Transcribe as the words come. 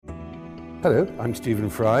Hello, I'm Stephen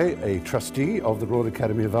Fry, a trustee of the Royal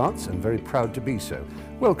Academy of Arts and very proud to be so.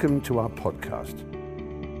 Welcome to our podcast.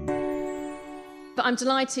 I'm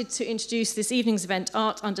delighted to introduce this evening's event,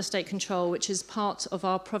 Art Under State Control, which is part of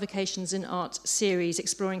our Provocations in Art series,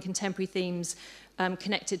 exploring contemporary themes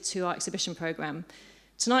connected to our exhibition programme.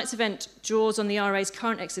 Tonight's event draws on the RA's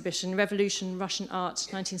current exhibition, Revolution Russian Art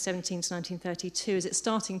 1917 to 1932, as its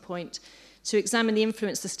starting point to examine the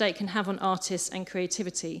influence the state can have on artists and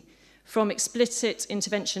creativity. From explicit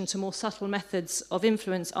intervention to more subtle methods of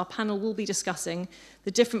influence, our panel will be discussing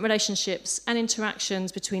the different relationships and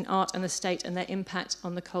interactions between art and the state and their impact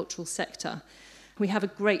on the cultural sector. We have a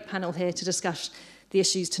great panel here to discuss the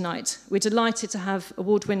issues tonight. We're delighted to have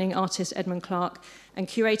award-winning artist Edmund Clark and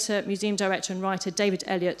curator, museum director and writer David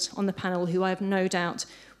Elliott on the panel, who I have no doubt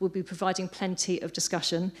will be providing plenty of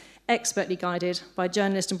discussion, expertly guided by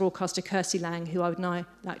journalist and broadcaster Kirsty Lang, who I would now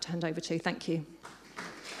like to hand over to. Thank you.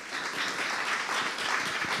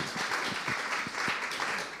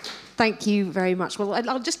 Thank you very much. Well,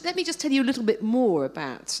 let me just tell you a little bit more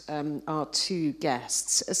about our two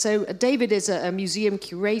guests. So David is a museum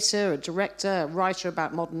curator, a director, a writer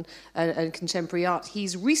about modern and contemporary art.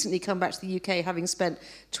 He's recently come back to the UK, having spent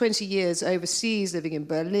 20 years overseas, living in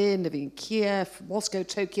Berlin, living in Kiev, Moscow,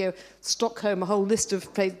 Tokyo, Stockholm, a whole list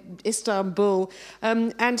of places, Istanbul.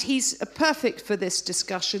 And he's perfect for this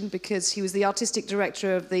discussion because he was the artistic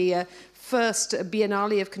director of the first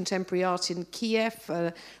Biennale of Contemporary Art in Kiev,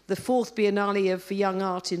 the fourth Biennale of Young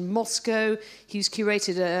Art in Moscow. He's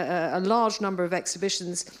curated a large number of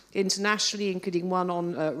exhibitions internationally, including one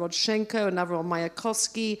on Rodchenko, another on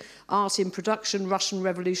Mayakovsky, art in production, Russian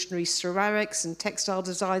revolutionary ceramics and textile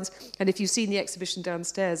designs. And if you've seen the exhibition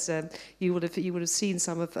downstairs, you would have seen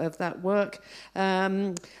some of that work.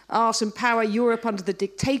 Art and Power, Europe Under the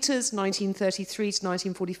Dictators, 1933 to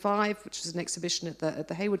 1945, which was an exhibition at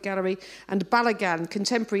the Hayward Gallery. And Balagan,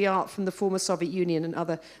 Contemporary Art from the Former Soviet Union and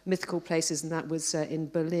Other Mythical Places, and that was in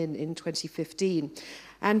Berlin in 2015.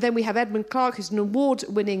 And then we have Edmund Clark, who's an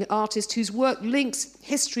award-winning artist whose work links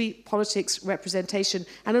history, politics, representation,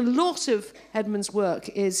 and a lot of Edmund's work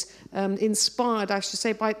is inspired, I should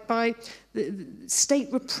say, by the state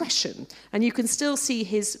repression. And you can still see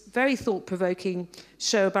his very thought-provoking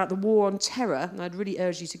show about the war on terror, and I'd really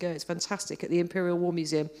urge you to go, it's fantastic, at the Imperial War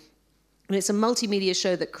Museum. And it's a multimedia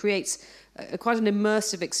show that creates quite an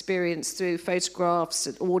immersive experience through photographs,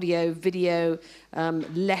 audio, video,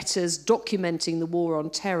 letters documenting the war on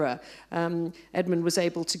terror. Edmund was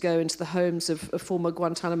able to go into the homes of former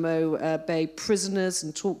Guantanamo Bay prisoners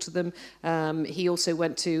and talk to them. He also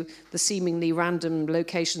went to the seemingly random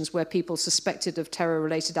locations where people suspected of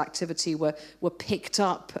terror-related activity were picked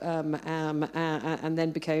up and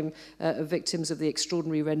then became victims of the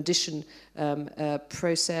extraordinary rendition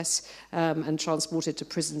process and transported to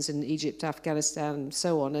prisons in Egypt, Afghanistan, and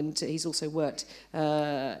so on. And he's also worked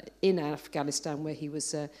in Afghanistan, where he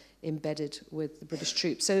was embedded with the British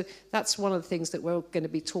troops. So that's one of the things that we're going to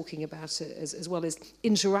be talking about, as well as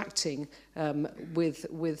interacting with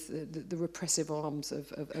the repressive arms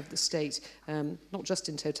of the state, not just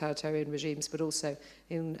in totalitarian regimes, but also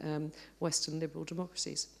in Western liberal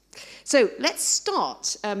democracies. So let's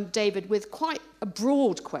start, David, with quite a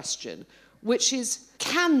broad question, which is,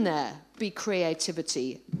 can there be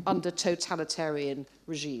creativity under totalitarian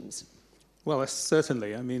regimes? Well,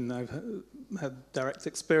 certainly. I mean, I've had direct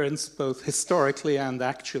experience, both historically and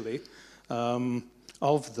actually,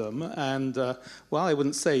 of them. And while I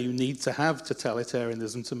wouldn't say you need to have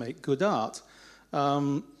totalitarianism to make good art,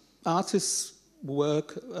 artists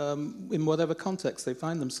work in whatever context they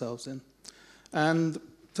find themselves in. And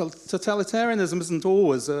totalitarianism isn't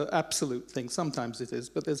always an absolute thing. Sometimes it is,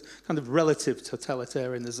 but there's kind of relative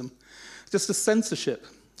totalitarianism. Just as censorship.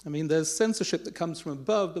 I mean, there's censorship that comes from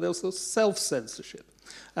above, but there's also self-censorship.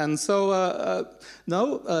 And so,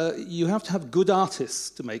 you have to have good artists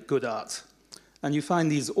to make good art. And you find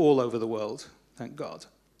these all over the world, thank God.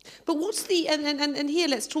 But what's the, and here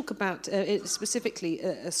let's talk about specifically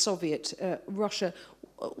Soviet Russia.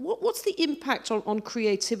 What's the impact on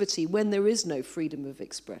creativity when there is no freedom of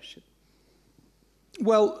expression?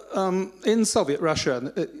 Well, in Soviet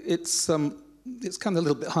Russia, it's kind of a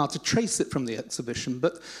little bit hard to trace it from the exhibition,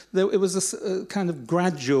 but it was a kind of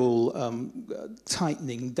gradual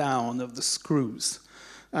tightening down of the screws.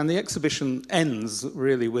 And the exhibition ends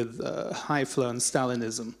really with high-flown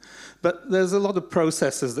Stalinism. But there's a lot of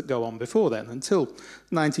processes that go on before then. Until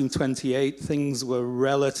 1928, things were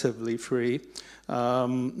relatively free.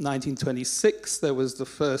 1926, there was the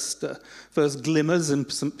first glimmers in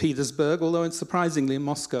St. Petersburg, although surprisingly in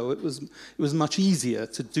Moscow it was much easier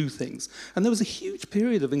to do things. And there was a huge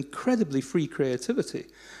period of incredibly free creativity.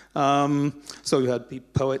 So you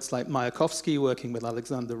had poets like Mayakovsky working with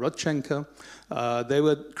Alexander Rodchenko. They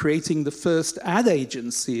were creating the first ad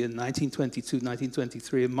agency in 1922,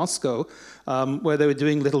 1923 in Moscow, where they were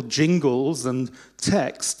doing little jingles and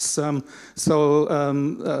texts.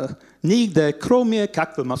 Nigde kromie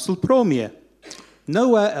как в Mosselpromie.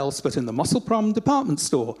 Nowhere else but in the Mosselprom department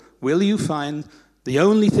store will you find the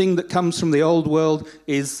only thing that comes from the old world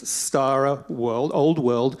is old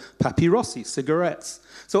world papyrossi, cigarettes.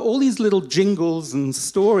 So all these little jingles and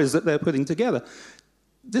stories that they're putting together.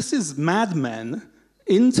 This is Mad Men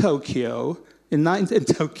in Tokyo,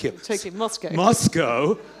 Moscow.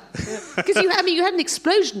 Moscow. Because you had an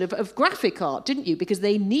explosion of graphic art, didn't you? Because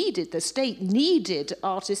the state needed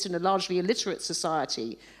artists in a largely illiterate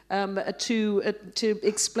society to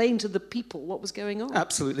explain to the people what was going on.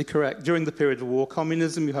 Absolutely correct. During the period of war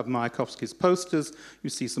communism, you have Mayakovsky's posters. You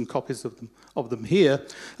see some copies of them here.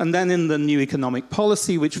 And then in the new economic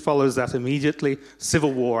policy, which follows that immediately,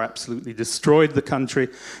 civil war absolutely destroyed the country,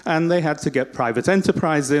 and they had to get private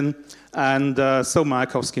enterprise in. And so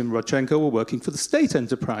Mayakovsky and Rodchenko were working for the state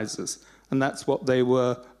enterprises. And that's what they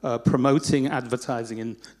were promoting, advertising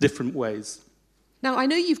in different ways. Now, I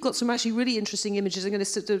know you've got some actually really interesting images. I'm going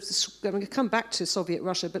to come back to Soviet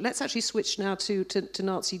Russia, but let's actually switch now to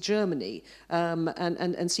Nazi Germany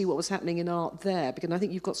and see what was happening in art there, because I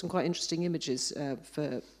think you've got some quite interesting images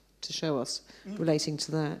to show us relating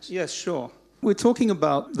to that. Yes, sure. We're talking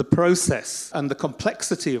about the process and the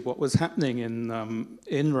complexity of what was happening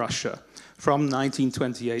in Russia from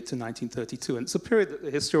 1928 to 1932. And it's a period that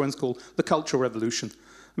the historians call the Cultural Revolution.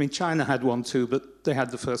 I mean, China had one too, but they had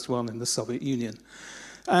the first one in the Soviet Union.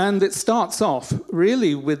 And it starts off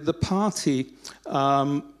really with the party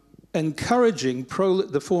encouraging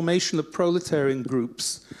the formation of proletarian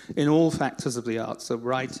groups in all factors of the arts, so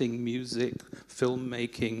writing, music,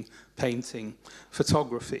 filmmaking, painting,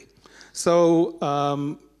 photography.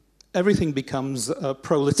 So everything becomes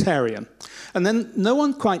proletarian. And then no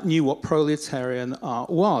one quite knew what proletarian art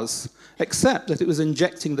was, except that it was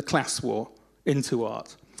injecting the class war into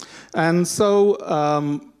art. And so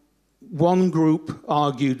one group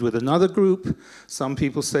argued with another group. Some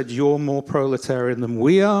people said, you're more proletarian than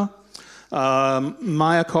we are.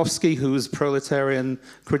 Mayakovsky, whose proletarian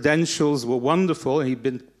credentials were wonderful, he'd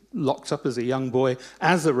been locked up as a young boy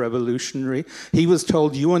as a revolutionary. He was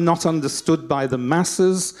told, you are not understood by the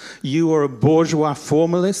masses. You are a bourgeois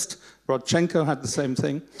formalist. Rodchenko had the same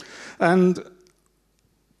thing. And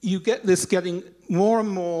you get this getting more and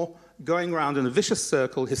more going around in a vicious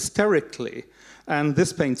circle hysterically. And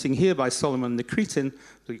this painting here by Solomon Nikritin,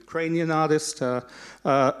 the Ukrainian artist, A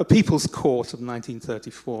People's Court of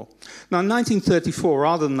 1934. Now, 1934,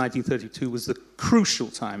 rather than 1932, was the crucial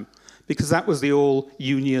time, because that was the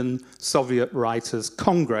All-Union Soviet Writers'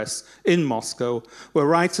 Congress in Moscow, where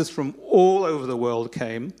writers from all over the world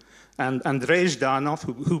came. And Andrei Zhdanov,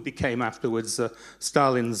 who became afterwards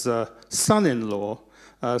Stalin's son-in-law,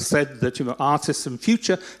 said that artists in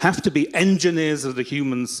future have to be engineers of the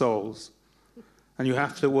human souls. And you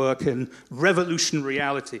have to work in revolutionary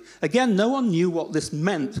reality. Again, no one knew what this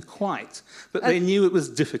meant quite, but they knew it was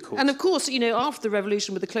difficult. And of course, after the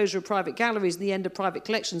revolution, with the closure of private galleries and the end of private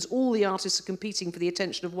collections, all the artists are competing for the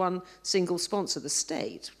attention of one single sponsor, the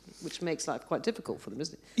state, which makes life quite difficult for them,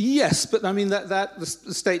 isn't it? Yes, but I mean, the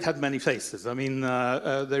state had many faces. I mean,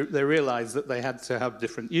 they realized that they had to have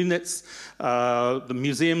different units. The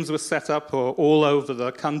museums were set up all over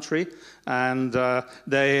the country, and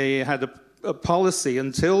they had a policy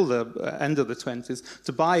until the end of the 20s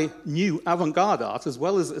to buy new avant-garde art as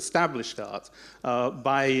well as established art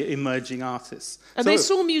by emerging artists. And they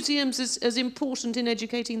saw museums as important in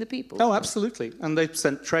educating the people. Oh, absolutely. And they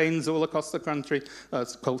sent trains all across the country,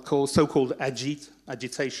 so-called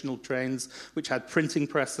agitational trains, which had printing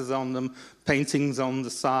presses on them, paintings on the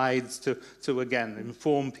sides to again,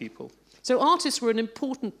 inform people. So artists were an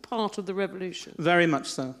important part of the revolution. Very much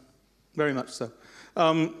so. Very much so.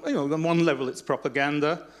 On one level, it's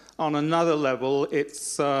propaganda. On another level,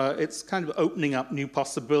 it's kind of opening up new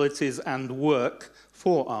possibilities and work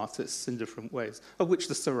for artists in different ways, of which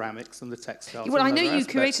the ceramics and the textiles. Well, I know you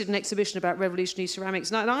curated an exhibition about revolutionary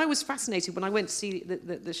ceramics, and I was fascinated when I went to see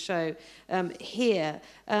the show here.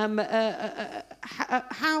 How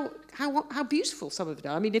beautiful some of it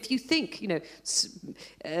are. I mean, if you think,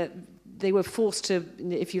 they were forced to,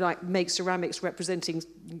 if you like, make ceramics representing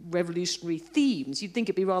revolutionary themes, you'd think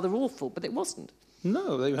it'd be rather awful, but it wasn't.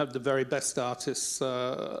 No, they have the very best artists,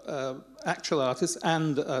 actual artists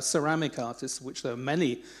and ceramic artists, which there are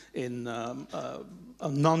many in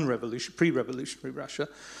non-revolution, pre-revolutionary Russia,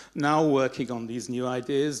 now working on these new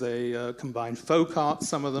ideas. They combine folk art,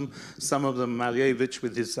 some of them Malevich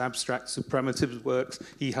with his abstract supremative works.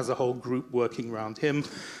 He has a whole group working around him.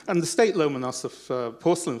 And the State Lomonosov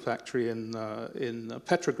porcelain factory in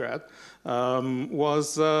Petrograd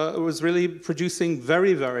was really producing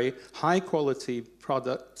very, very high-quality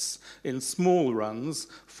products in small runs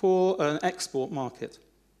for an export market,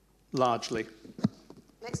 largely.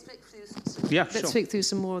 Let's flick through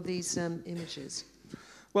some more of these images.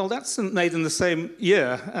 Well, that's made in the same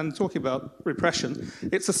year, and talking about repression,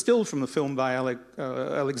 it's a still from a film by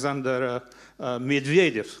Alexander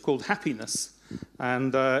Medvedev called Happiness.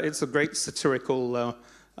 And it's a great satirical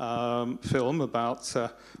film about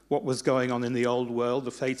what was going on in the old world,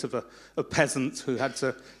 the fate of a peasant who had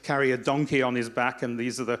to carry a donkey on his back, and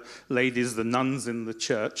these are the ladies, the nuns in the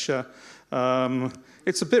church.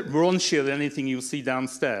 It's a bit raunchier than anything you'll see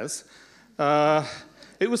downstairs.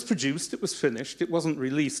 It was produced, it was finished, it wasn't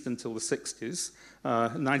released until the 60s.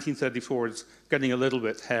 1934 is getting a little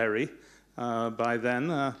bit hairy by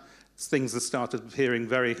then. Things have started appearing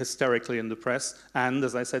very hysterically in the press, and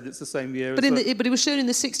as I said, it's the same year. But it was shown in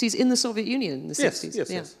the 60s in the Soviet Union in the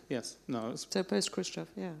 60s. Yes. No, so post-Khrushchev,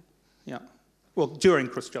 yeah. Yeah. Well, during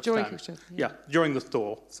Khrushchev's time. Khrushchev, yeah, during the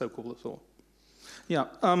thaw, so-called the thaw. Yeah.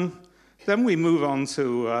 Then we move on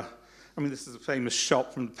to. This is a famous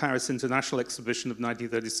shot from the Paris International Exhibition of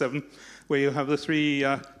 1937, where you have the three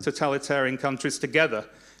totalitarian countries together.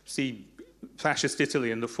 See fascist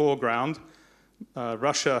Italy in the foreground,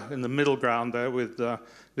 Russia in the middle ground there with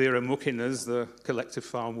Vera Mukhinas, the collective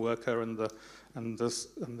farm worker and the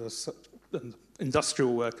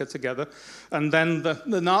industrial worker together, and then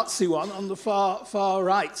the Nazi one on the far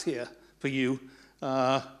right here for you,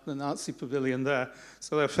 the Nazi pavilion there.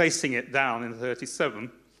 So they're facing it down in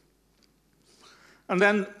 1937. And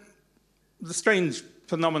then the strange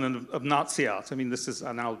phenomenon of Nazi art. This is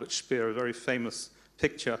an Albert Speer, a very famous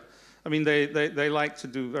picture. They like to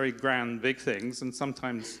do very grand, big things, and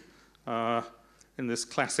sometimes in this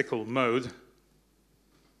classical mode.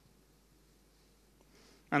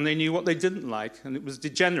 And they knew what they didn't like, and it was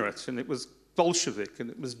degenerate, and it was Bolshevik, and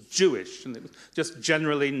it was Jewish, and it was just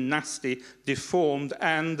generally nasty, deformed,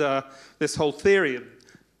 and this whole theory of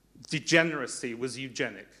degeneracy was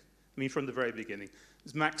eugenic. From the very beginning.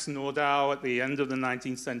 Max Nordau, at the end of the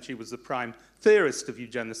 19th century, was the prime theorist of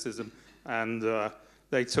eugenicism, and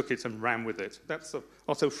they took it and ran with it. That's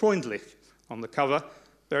Otto Freundlich on the cover,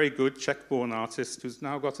 very good Czech-born artist who's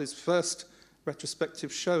now got his first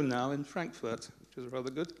retrospective show now in Frankfurt, which is rather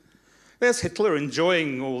good. There's Hitler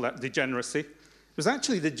enjoying all that degeneracy. It was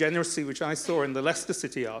actually degeneracy which I saw in the Leicester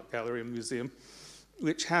City Art Gallery and Museum,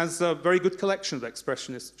 which has a very good collection of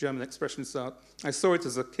German expressionist art. I saw it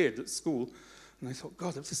as a kid at school, and I thought,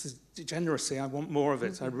 God, if this is degeneracy, I want more of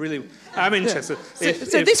it. I really am interested.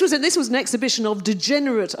 This was an exhibition of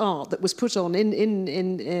degenerate art that was put on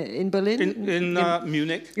in Berlin? In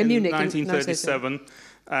Munich in 1937.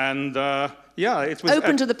 And it was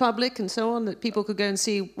open to the public and so on, that people could go and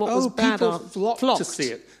see what was bad art. People flocked to see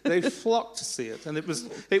it. They flocked to see it, and it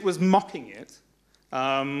was mocking it.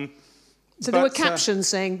 So there were captions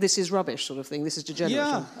saying, this is rubbish, sort of thing, this is degenerate.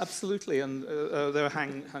 Yeah, absolutely. And there were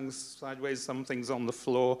hung sideways, some things on the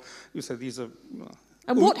floor. You said these are...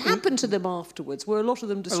 And what happened to them afterwards? Were a lot of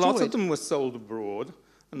them destroyed? A lot of them were sold abroad,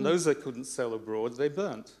 and those they couldn't sell abroad, they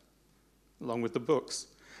burnt, along with the books.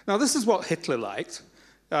 Now, this is what Hitler liked.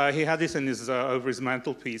 He had it in over his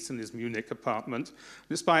mantelpiece in his Munich apartment.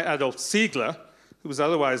 It's by Adolf Ziegler, who was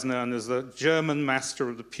otherwise known as the German master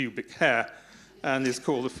of the pubic hair, and is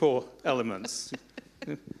called The Four Elements.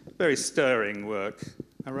 Very stirring work.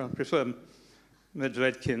 I prefer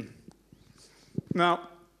Medvedkin. Now,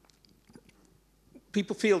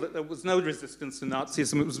 people feel that there was no resistance to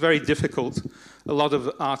Nazism. It was very difficult. A lot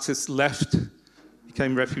of artists left,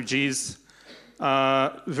 became refugees.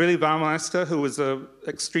 Willy Baumeister, who was an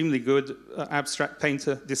extremely good abstract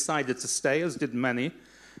painter, decided to stay, as did many.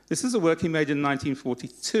 This is a work he made in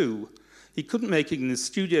 1942. He couldn't make it in his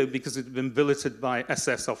studio because it had been billeted by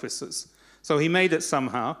SS officers. So he made it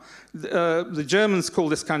somehow. The Germans call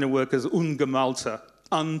this kind of work as ungemalte,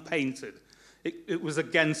 unpainted. It was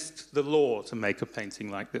against the law to make a painting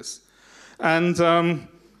like this. And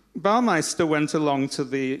Baumeister went along to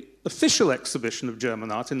the official exhibition of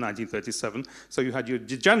German art in 1937. So you had your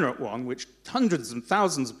degenerate one, which hundreds and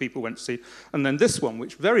thousands of people went to see, and then this one,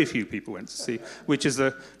 which very few people went to see, which is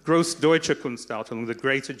a Großdeutsche Kunstausstellung, the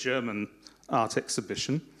Greater German Art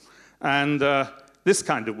Exhibition. And this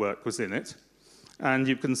kind of work was in it. And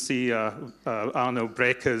you can see Arno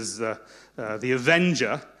Breker's The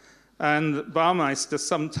Avenger. And Baumeister,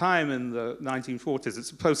 sometime in the 1940s, it's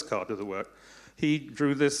a postcard of the work, he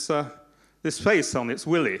drew this face on its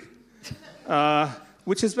willy,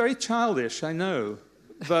 which is very childish, I know,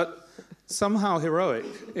 but somehow heroic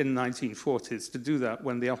in 1940s to do that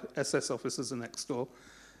when the SS officers are next door.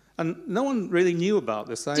 And no one really knew about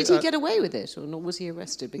this. Did he get away with it, or was he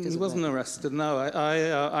arrested because of that? He wasn't arrested, no.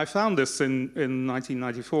 I found this in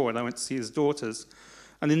 1994 when I went to see his daughters.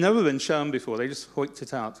 And they'd never been shown before. They just hoiked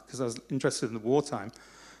it out because I was interested in the wartime.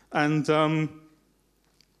 And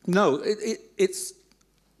no, it's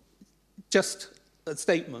just a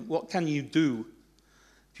statement. What can you do?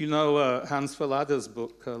 If you know Hans Verlader's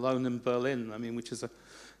book, Alone in Berlin, I mean, which is a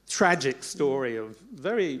tragic story of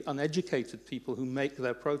very uneducated people who make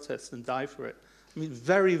their protest and die for it. I mean,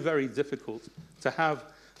 very, very difficult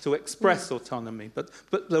to express autonomy, but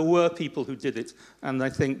there were people who did it, and I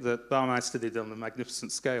think that Baumeister did it on a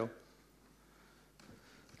magnificent scale.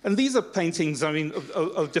 And these are paintings, I mean,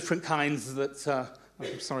 of different kinds that,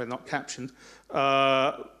 I'm sorry, not captioned,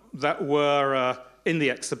 that were in the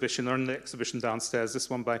exhibition, or in the exhibition downstairs. This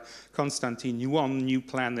one by Konstantin Yuon, New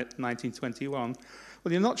Planet, 1921.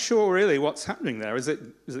 Well, you're not sure really what's happening there. Is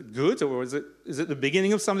it good, or is it the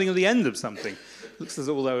beginning of something or the end of something? It looks as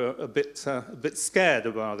though they're a bit scared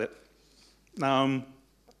about it. And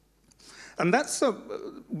that's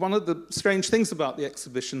one of the strange things about the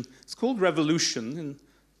exhibition. It's called Revolution, in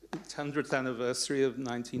the 100th anniversary of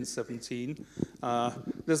 1917.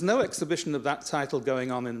 There's no exhibition of that title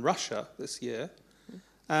going on in Russia this year.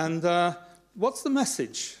 And what's the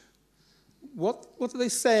message? What are they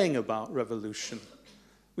saying about revolution?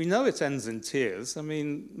 We know it ends in tears. I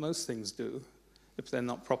mean, most things do, if they're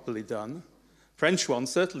not properly done. French one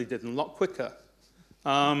certainly did, and a lot quicker.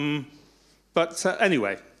 But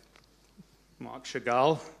anyway, Marc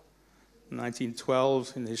Chagall,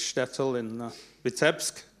 1912, in his shtetl in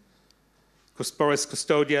Vitebsk. Boris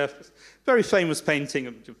Kustodiev, very famous painting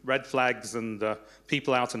of red flags and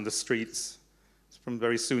people out in the streets. It's from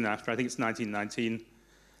very soon after, I think it's 1919.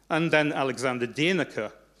 And then Alexander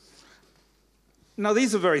Dieneke. Now,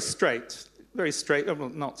 these are very straight, well,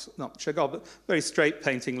 not Chagall, but very straight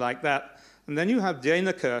painting like that. And then you have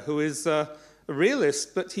Dieneke, who is a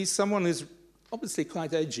realist, but he's someone who's obviously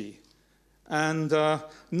quite edgy. And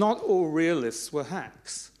not all realists were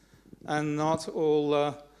hacks, and not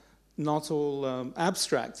all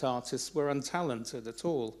abstract artists were untalented at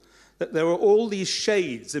all. That there were all these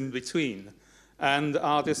shades in between. And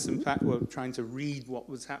artists, in fact, were trying to read what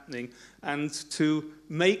was happening and to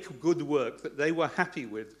make good work that they were happy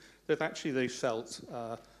with, that actually they felt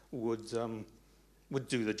would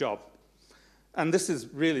do the job. And this is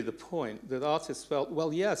really the point, that artists felt,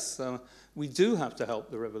 well, yes, we do have to help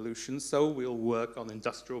the revolution, so we'll work on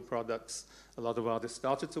industrial products. A lot of artists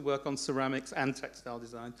started to work on ceramics and textile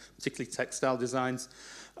design, particularly textile designs,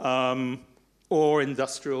 or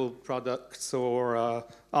industrial products, or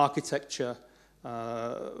architecture,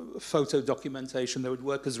 photo documentation. They would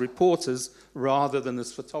work as reporters rather than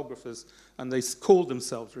as photographers, and they called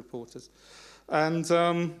themselves reporters. And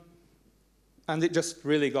it just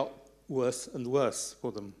really got worse and worse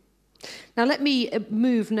for them. Now let me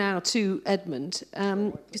move now to Edmund.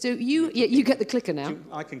 So you get the clicker now.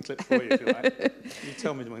 I can click for you if you like. You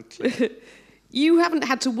tell me when to click. You haven't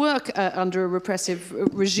had to work under a repressive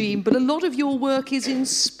regime, but a lot of your work is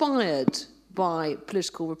inspired by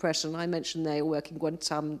political repression. I mentioned there your work in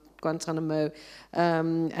Guantanamo,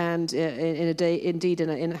 and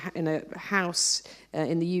in a house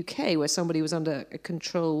in the UK where somebody was under a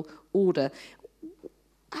control order.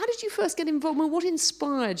 How did you first get involved? Well, what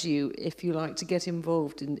inspired you, if you like, to get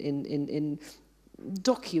involved in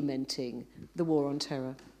documenting the war on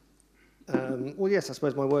terror? Well, yes, I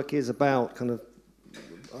suppose my work is about kind of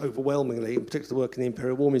overwhelmingly, in particular the work in the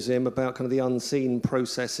Imperial War Museum, about kind of the unseen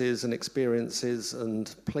processes and experiences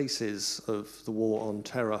and places of the war on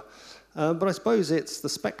terror. But I suppose it's the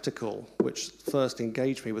spectacle which first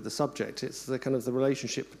engaged me with the subject. It's the kind of the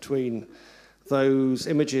relationship between those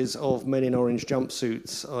images of men in orange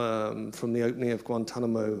jumpsuits from the opening of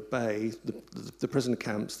Guantanamo Bay, the prison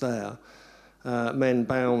camps there, men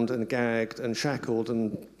bound and gagged and shackled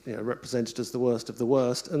and represented as the worst of the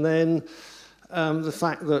worst, and then the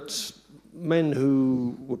fact that men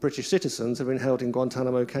who were British citizens had been held in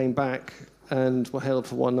Guantanamo came back and were held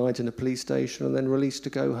for one night in a police station and then released to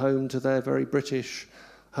go home to their very British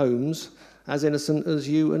homes, as innocent as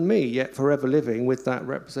you and me, yet forever living with that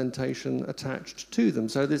representation attached to them.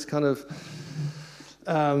 So this kind of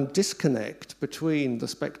disconnect between the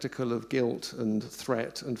spectacle of guilt and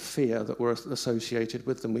threat and fear that were associated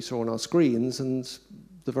with them we saw on our screens and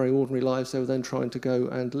the very ordinary lives they were then trying to go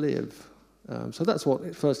and live. So that's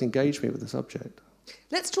what first engaged me with the subject.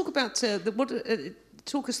 Let's talk about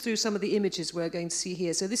talk us through some of the images we're going to see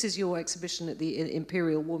here. So this is your exhibition at the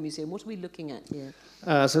Imperial War Museum. What are we looking at here?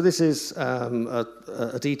 So this is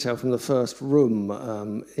a detail from the first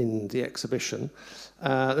room in the exhibition.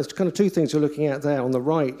 There's kind of two things you're looking at there. On the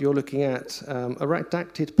right, you're looking at a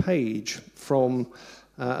redacted page from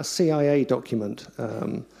a CIA document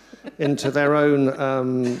into their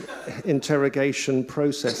own interrogation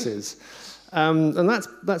processes. And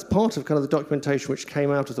that's part of kind of the documentation which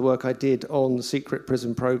came out of the work I did on the secret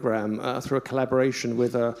prison program through a collaboration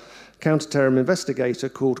with a counter-terrorism investigator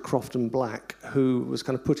called Crofton Black, who was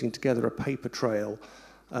kind of putting together a paper trail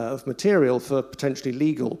of material for potentially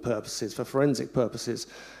legal purposes, for forensic purposes.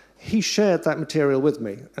 He shared that material with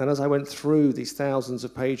me, and as I went through these thousands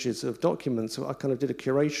of pages of documents, I kind of did a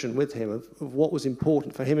curation with him of what was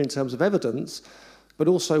important for him in terms of evidence, but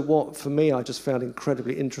also what, for me, I just found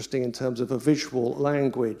incredibly interesting in terms of a visual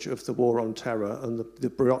language of the war on terror and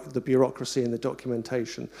the bureaucracy and the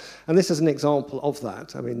documentation. And this is an example of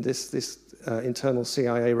that. I mean, this internal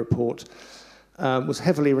CIA report was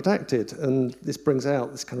heavily redacted, and this brings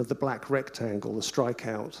out this kind of the black rectangle, the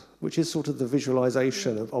strikeout, which is sort of the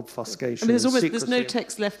visualization of obfuscation. I mean, there's no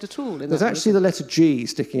text left at all. There's actually the letter G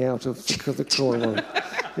sticking out of the drawing one.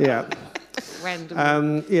 Yeah. Random.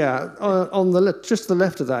 On just to the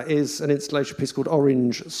left of that is an installation piece called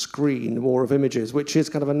Orange Screen, War of Images, which is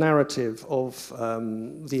kind of a narrative of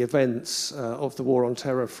the events of the War on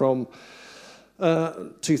Terror from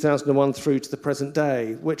 2001 through to the present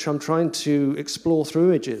day, which I'm trying to explore through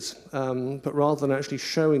images. But rather than actually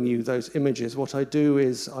showing you those images, what I do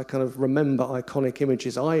is I kind of remember iconic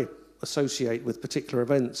images I associate with particular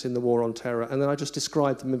events in the War on Terror, and then I just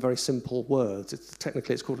describe them in very simple words.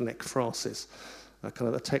 Technically, it's called an ekphrasis, a kind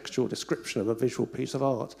of a textual description of a visual piece of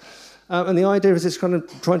art. And the idea is it's kind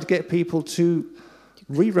of trying to get people to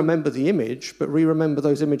re-remember the image, but re-remember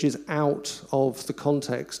those images out of the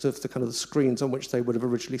context of the kind of the screens on which they would have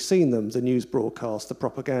originally seen them, the news broadcast, the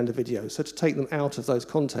propaganda video. So to take them out of those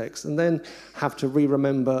contexts and then have to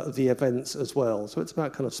re-remember the events as well. So it's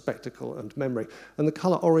about kind of spectacle and memory. And the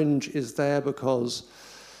colour orange is there because,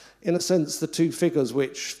 in a sense, the two figures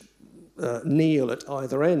which kneel at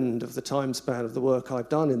either end of the time span of the work I've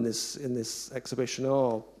done in this exhibition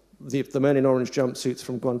are the men in orange jumpsuits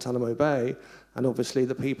from Guantanamo Bay, and obviously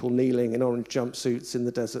the people kneeling in orange jumpsuits in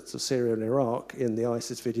the deserts of Syria and Iraq in the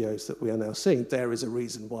ISIS videos that we are now seeing. There is a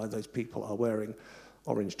reason why those people are wearing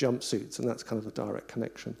orange jumpsuits, and that's kind of a direct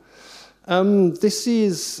connection. This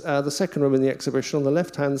is the second room in the exhibition. On the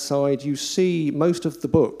left-hand side, you see most of the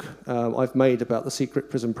book I've made about the secret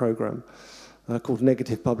prison program called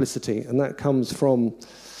Negative Publicity, and that comes from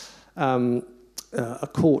a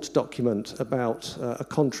court document about a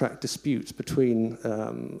contract dispute between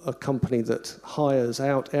a company that hires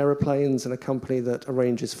out aeroplanes and a company that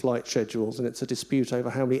arranges flight schedules, and it's a dispute over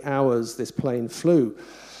how many hours this plane flew.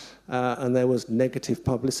 And there was negative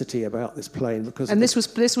publicity about this plane because. And this was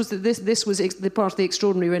the part of the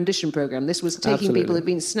extraordinary rendition program. This was taking Absolutely. people who'd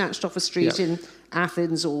been snatched off a street in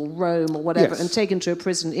Athens or Rome or whatever, and taken to a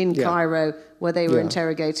prison in Cairo where they were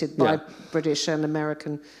interrogated by British and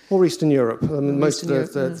American. Or Eastern Europe. I mean, most of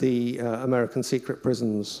the American secret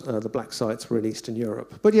prisons, the black sites, were in Eastern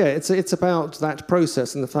Europe. But yeah, it's about that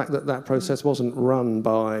process and the fact that that process wasn't run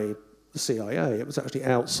by the CIA. It was actually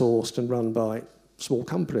outsourced and run by small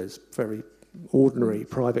companies, very ordinary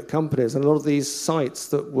private companies. And a lot of these sites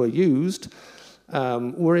that were used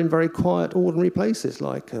were in very quiet, ordinary places,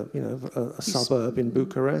 like a suburb in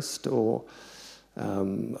Bucharest or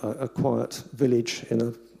a quiet village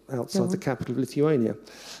outside the capital of Lithuania.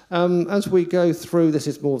 As we go through, this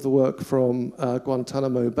is more of the work from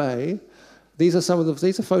Guantanamo Bay. These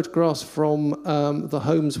are photographs from the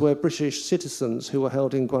homes where British citizens who were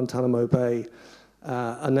held in Guantanamo Bay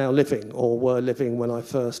are now living, or were living when I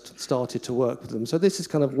first started to work with them. So this is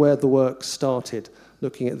kind of where the work started,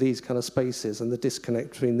 looking at these kind of spaces and the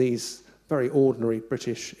disconnect between these very ordinary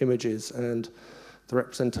British images and the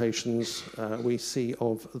representations we see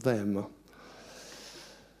of them.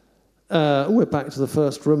 We're back to the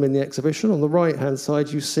first room in the exhibition. On the right-hand side,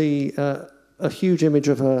 you see a huge image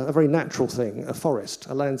of a very natural thing, a forest,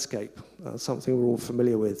 a landscape, something we're all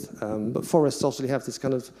familiar with. But forests obviously have this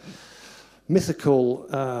kind of mythical,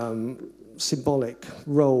 symbolic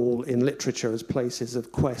role in literature as places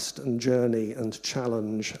of quest and journey and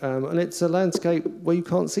challenge. And it's a landscape where you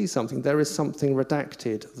can't see something. There is something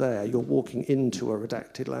redacted there. You're walking into a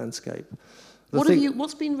redacted landscape.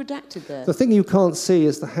 What's been redacted there? The thing you can't see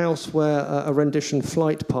is the house where a rendition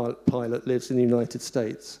flight pilot lives in the United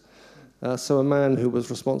States. So a man who was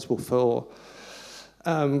responsible for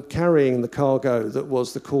carrying the cargo that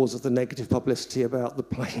was the cause of the negative publicity about the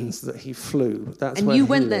planes that he flew. That's and where you he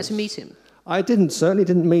went there lives. to meet him? I certainly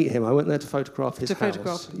didn't meet him. I went there to photograph his house.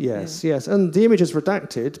 Photograph, yes, yes. And the image is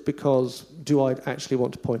redacted because do I actually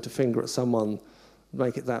want to point a finger at someone,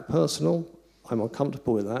 make it that personal? I'm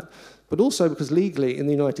uncomfortable with that. But also because legally in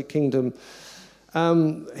the United Kingdom,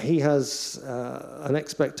 he has an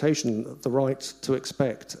expectation, the right to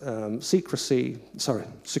expect security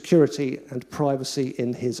and privacy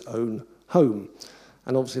in his own home.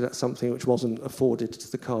 And obviously that's something which wasn't afforded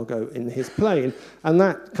to the cargo in his plane. And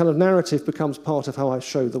that kind of narrative becomes part of how I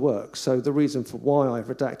show the work. So the reason for why I've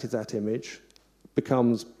redacted that image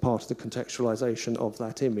becomes part of the contextualization of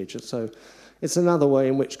that image. And so it's another way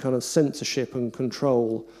in which kind of censorship and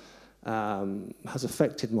control has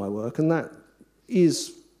affected my work. And that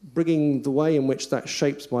is bringing the way in which that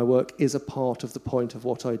shapes my work is a part of the point of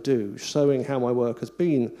what I do, showing how my work has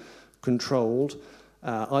been controlled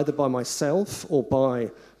either by myself or by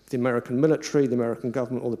the American military, the American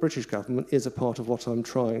government, or the British government is a part of what I'm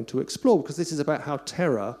trying to explore, because this is about how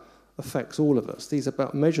terror affects all of us. These are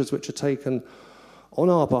about measures which are taken on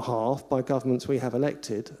our behalf by governments we have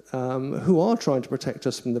elected, who are trying to protect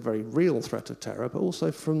us from the very real threat of terror, but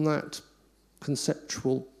also from that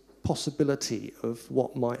conceptual possibility of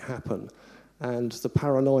what might happen and the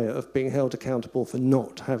paranoia of being held accountable for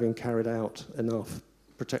not having carried out enough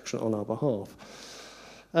protection on our behalf.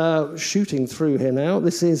 Shooting through here now,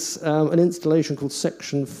 this is an installation called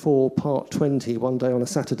Section 4, Part 20, One Day on a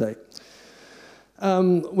Saturday,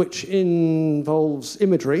 which involves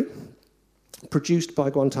imagery produced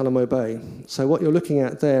by Guantanamo Bay. So what you're looking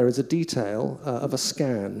at there is a detail of a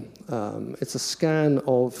scan. It's a scan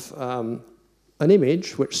of an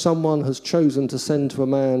image which someone has chosen to send to a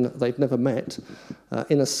man they've never met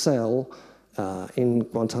in a cell in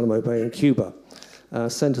Guantanamo Bay in Cuba.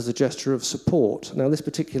 Sent as a gesture of support. Now, this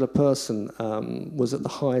particular person was at the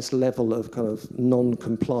highest level of kind of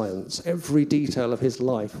non-compliance. Every detail of his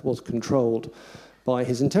life was controlled by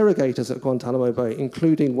his interrogators at Guantanamo Bay,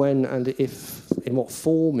 including when and if, in what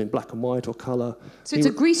form, in black and white or colour. So it's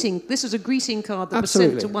a greeting. This was a greeting card that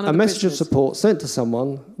Absolutely. was sent to one of the a message prisoners. of support sent to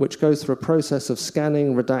someone, which goes through a process of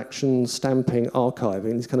scanning, redaction, stamping,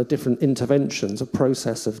 archiving, these kind of different interventions, a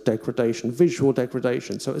process of degradation, visual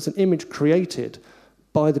degradation. So it's an image created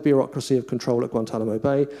by the bureaucracy of control at Guantanamo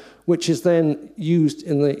Bay, which is then used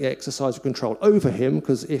in the exercise of control over him,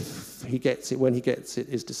 because if he gets it, when he gets it,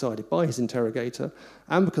 is decided by his interrogator,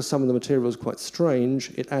 and because some of the material is quite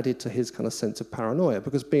strange, it added to his kind of sense of paranoia,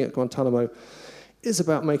 because being at Guantanamo is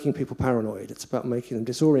about making people paranoid, it's about making them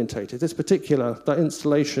disorientated. That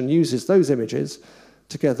installation uses those images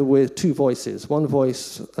together with two voices. One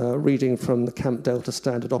voice reading from the Camp Delta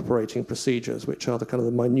Standard Operating Procedures, which are the kind of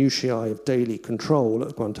the minutiae of daily control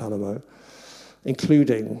at Guantanamo,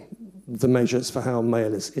 including the measures for how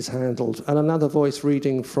mail is handled. And another voice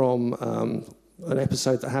reading from an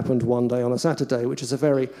episode that happened one day on a Saturday, which is a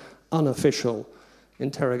very unofficial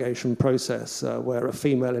interrogation process where a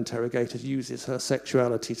female interrogator uses her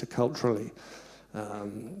sexuality to culturally,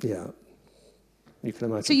 you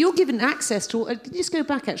can imagine. So you're given access to... just go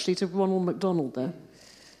back, actually, to Ronald McDonald there.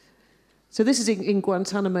 So this is in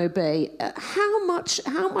Guantanamo Bay. How much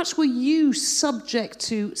were you subject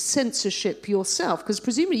to censorship yourself? Because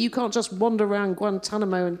presumably you can't just wander around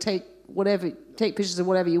Guantanamo and take pictures of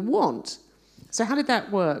whatever you want. So how did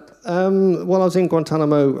that work? While I was in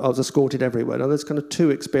Guantanamo, I was escorted everywhere. Now, there's kind of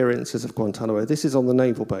two experiences of Guantanamo. This is on the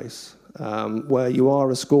naval base, where you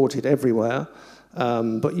are escorted everywhere.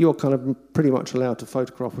 But you're kind of pretty much allowed to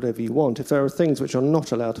photograph whatever you want. If there are things which are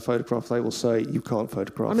not allowed to photograph, they will say you can't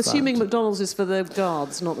photograph I'm assuming that. McDonald's is for the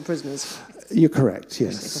guards, not the prisoners. You're correct,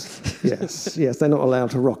 yes. yes, they're not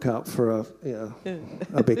allowed to rock up for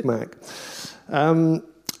a Big Mac.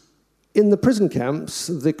 In the prison camps,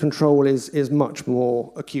 the control is much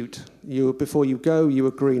more acute. Before you go, you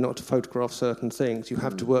agree not to photograph certain things. You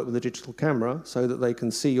have to work with a digital camera so that they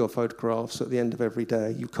can see your photographs at the end of every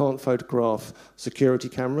day. You can't photograph security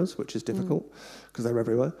cameras, which is difficult because they're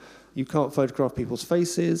everywhere. You can't photograph people's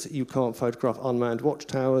faces. You can't photograph unmanned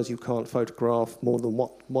watchtowers. You can't photograph more than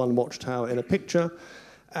one watchtower in a picture.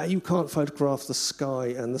 You can't photograph the sky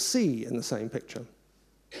and the sea in the same picture.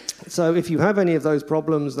 So if you have any of those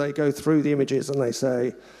problems, they go through the images and they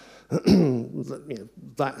say,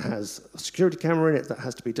 that has a security camera in it, that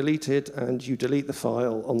has to be deleted, and you delete the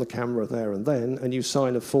file on the camera there and then, and you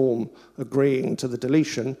sign a form agreeing to the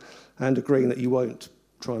deletion and agreeing that you won't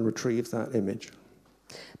try and retrieve that image.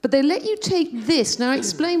 But they let you take this. Now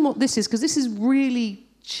explain what this is, because this is really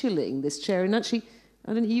chilling, this chair. And actually,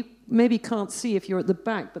 you maybe can't see if you're at the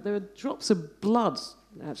back, but there are drops of blood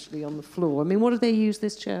actually on the floor. I mean, what do they use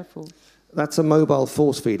this chair for? That's a mobile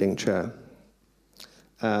force-feeding chair.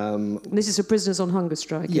 This is for prisoners on hunger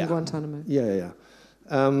strike in Guantanamo. Yeah.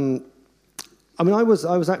 I mean, I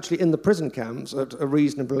was actually in the prison camps at a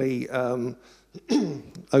reasonably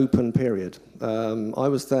open period. I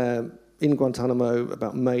was there in Guantanamo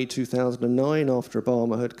about May 2009 after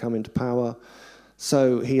Obama had come into power.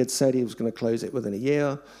 So he had said he was going to close it within a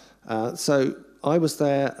year. So I was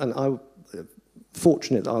there, and I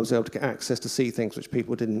fortunate that I was able to get access to see things which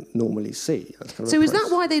people didn't normally see. So is that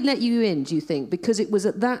why they let you in, do you think? Because it was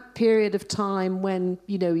at that period of time when,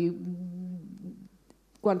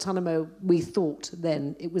 Guantanamo, we thought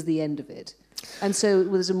then it was the end of it. And so it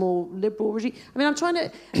was a more liberal regime. I mean, I'm trying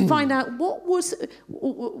to find out why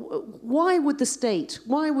would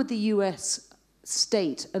the US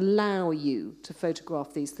state allow you to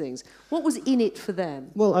photograph these things? What was in it for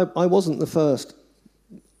them? Well, I wasn't the first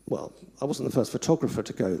photographer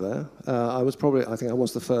to go there. I think I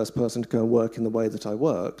was the first person to go and work in the way that I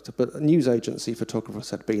worked, but news agency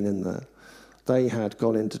photographers had been in there. They had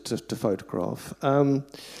gone in to photograph.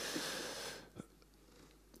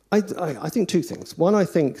 I think two things. One, I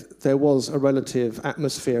think there was a relative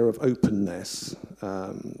atmosphere of openness.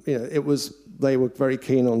 They were very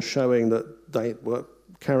keen on showing that they were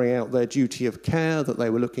carrying out their duty of care, that they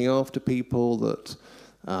were looking after people, that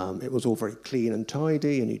it was all very clean and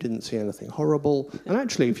tidy, and you didn't see anything horrible. And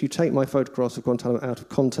actually, if you take my photographs of Guantanamo out of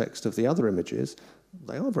context of the other images,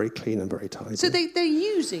 they are very clean and very tidy. So they're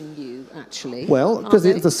using you, actually? Well, because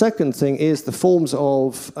the second thing is the forms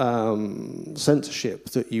of censorship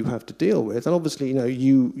that you have to deal with. And obviously,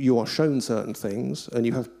 you are shown certain things, and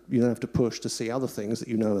you don't have to push to see other things that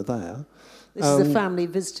you know are there. This is a family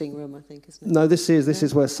visiting room, I think, isn't it? No, this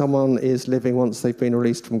is where someone is living once they've been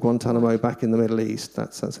released from Guantanamo back in the Middle East.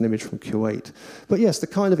 That's an image from Kuwait. But yes, the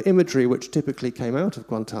kind of imagery which typically came out of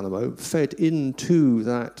Guantanamo fed into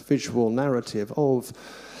that visual narrative of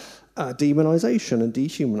demonization and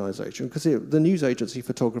dehumanization, because the news agency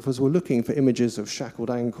photographers were looking for images of shackled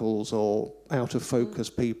ankles or out-of-focus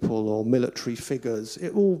people or military figures.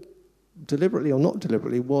 It all, deliberately or not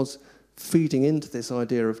deliberately, was feeding into this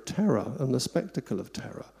idea of terror and the spectacle of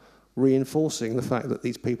terror, reinforcing the fact that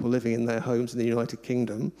these people living in their homes in the United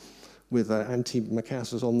Kingdom with their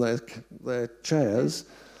anti-macassars on their chairs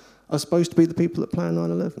are supposed to be the people that planned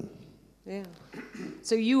 9/11. Yeah.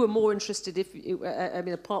 So you were more interested,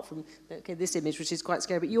 apart from this image, which is quite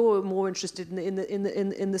scary, but you're more interested in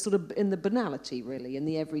the sort of in the banality, really, in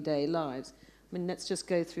the everyday lives. I mean, let's just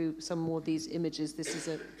go through some more of these images. This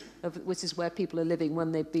is where people are living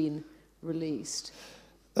when they've been released.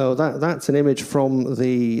 Oh, that's an image from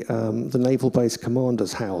the naval base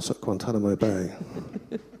commander's house at Guantanamo Bay.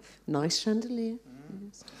 Nice chandelier.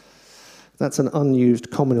 Yes. That's an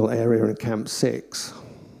unused communal area in Camp 6.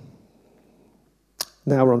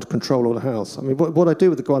 Now we're on to Control Order House. I mean, what I do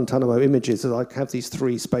with the Guantanamo images is I have these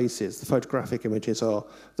three spaces. The photographic images are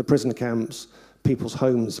the prison camps, people's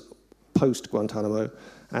homes post-Guantanamo,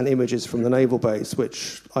 and images from the naval base,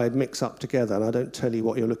 which I mix up together, and I don't tell you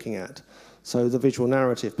what you're looking at. So the visual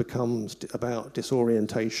narrative becomes about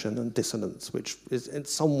disorientation and dissonance, which is in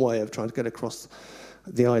some way of trying to get across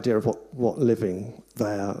the idea of what living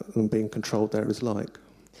there and being controlled there is like.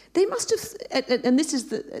 They must have, and this is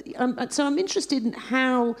so I'm interested in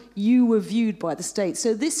how you were viewed by the state.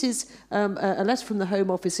 So this is a letter from the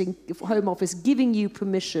Home Office giving you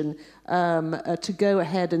permission to go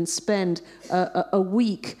ahead and spend a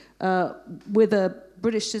week with a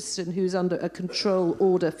British citizen who's under a control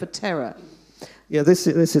order for terror. Yeah, this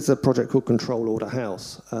is a project called Control Order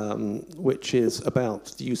House, which is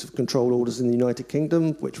about the use of control orders in the United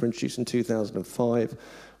Kingdom, which were introduced in 2005,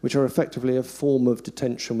 which are effectively a form of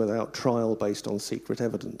detention without trial based on secret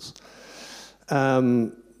evidence.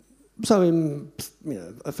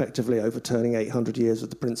 Effectively overturning 800 years of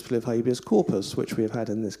the principle of habeas corpus, which we have had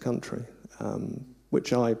in this country,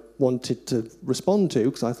 which I wanted to respond to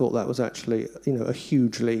because I thought that was actually, a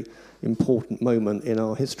hugely important moment in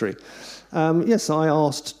our history. Yes, I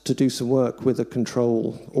asked to do some work with a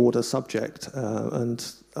control order subject, and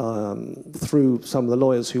through some of the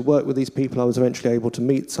lawyers who work with these people, I was eventually able to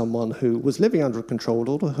meet someone who was living under a control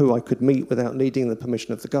order, who I could meet without needing the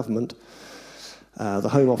permission of the government, the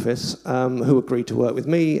Home Office, who agreed to work with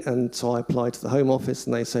me, and so I applied to the Home Office,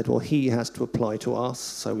 and they said, well, he has to apply to us,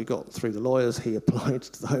 so we got through the lawyers, he applied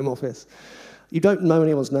to the Home Office. You don't know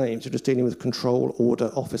anyone's names, you're just dealing with control order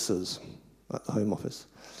officers at the Home Office.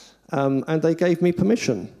 And they gave me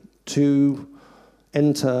permission to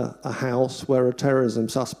enter a house where a terrorism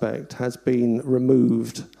suspect has been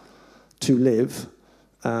removed to live,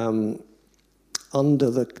 under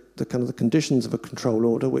the kind of the conditions of a control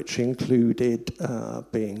order, which included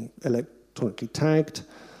being electronically tagged,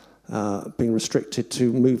 being restricted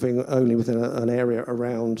to moving only within an area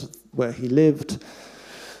around where he lived,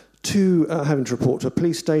 to having to report to a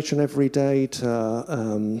police station every day, to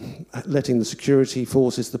letting the security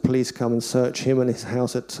forces, the police, come and search him and his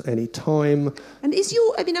house at any time. And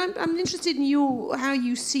I'm interested in how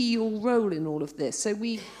you see your role in all of this. So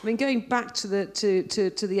going back to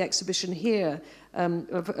the exhibition here,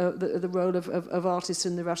 of the role of artists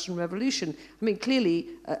in the Russian Revolution. I mean, clearly,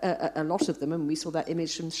 a lot of them, and we saw that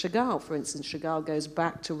image from Chagall, for instance. Chagall goes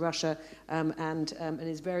back to Russia and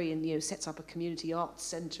is very, sets up a community arts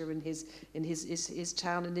centre in his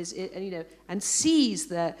town and sees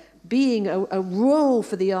there being a role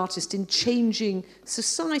for the artist in changing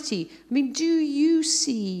society. I mean, do you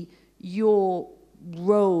see your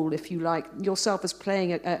role, if you like, yourself as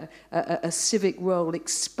playing a civic role,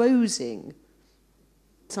 exposing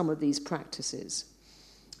some of these practices?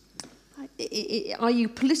 Are you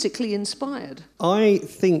politically inspired? I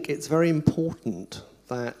think it's very important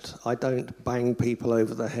that I don't bang people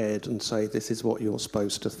over the head and say, this is what you're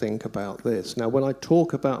supposed to think about this. Now, when I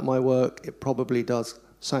talk about my work, it probably does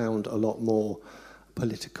sound a lot more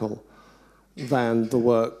political than the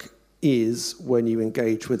work is when you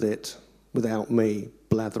engage with it without me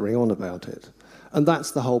blathering on about it. And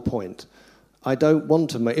that's the whole point. I don't want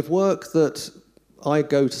to make... If work that I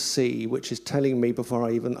go to see, which is telling me before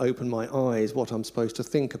I even open my eyes what I'm supposed to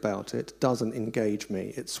think about it, doesn't engage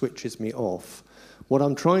me, it switches me off. What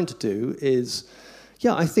I'm trying to do is,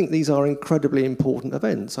 I think these are incredibly important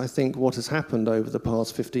events. I think what has happened over the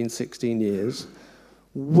past 15, 16 years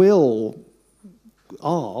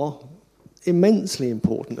are immensely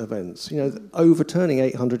important events. Overturning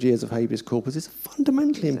 800 years of habeas corpus is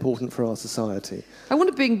fundamentally important for our society. I want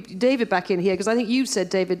to bring David back in here, because I think you said,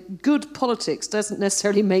 David, good politics doesn't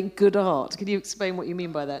necessarily make good art. Can you explain what you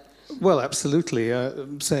mean by that? Well, absolutely.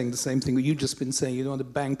 I'm saying the same thing that you've just been saying. You don't want to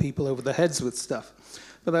bang people over the heads with stuff.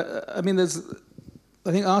 But I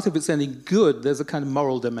think art, if it's any good, there's a kind of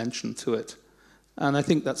moral dimension to it. And I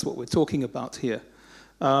think that's what we're talking about here.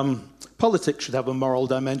 Politics should have a moral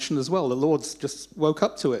dimension as well. The Lords just woke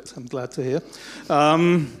up to it, I'm glad to hear.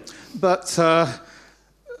 But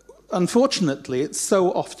unfortunately, it's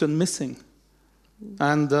so often missing.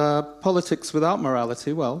 And politics without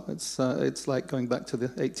morality, well, it's like going back to the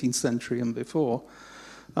 18th century and before.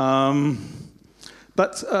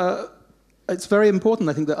 But it's very important,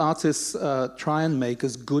 I think, that artists try and make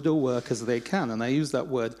as good a work as they can. And I use that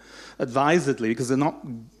word advisedly, because they're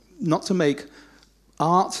not to make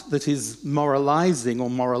art that is moralizing or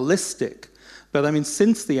moralistic. But I mean,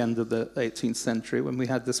 since the end of the 18th century, when we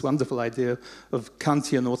had this wonderful idea of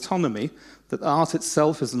Kantian autonomy, that art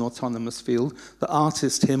itself is an autonomous field, the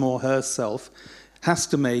artist, him or herself, has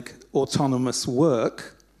to make autonomous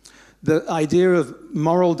work. The idea of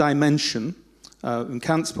moral dimension, in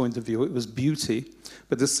Kant's point of view, it was beauty.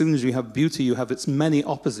 But as soon as you have beauty, you have its many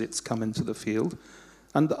opposites come into the field.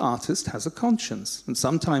 And the artist has a conscience. And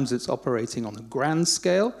sometimes it's operating on a grand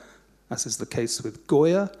scale, as is the case with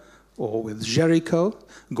Goya, or with Géricault,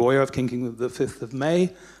 Goya of King of the 5th of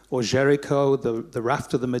May, or Géricault, the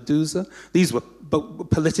Raft of the Medusa. These were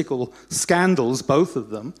political scandals, both of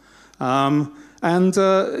them. And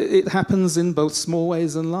it happens in both small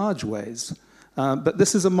ways and large ways. But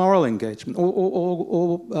this is a moral engagement,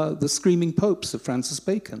 or the Screaming Popes of Francis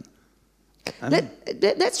Bacon.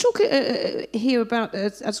 Let's talk here about, I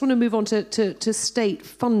just want to move on to state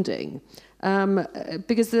funding,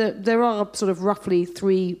 because there are sort of roughly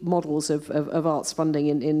three models of arts funding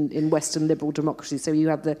in Western liberal democracy. So you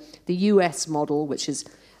have the US model, which is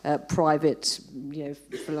private,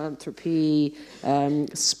 philanthropy,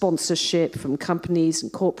 sponsorship from companies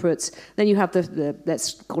and corporates. Then you have the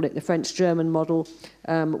let's call it the French-German model,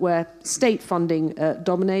 where state funding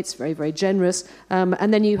dominates, very, very generous.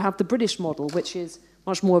 And then you have the British model, which is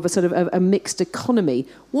much more of a sort of a mixed economy.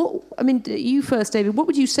 You first, David, what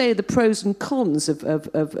would you say are the pros and cons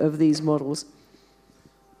of these models?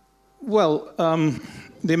 Well,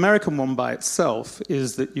 the American one by itself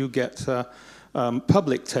is that you get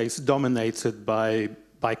public taste dominated by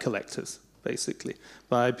collectors, basically,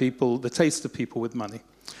 by people, the taste of people with money.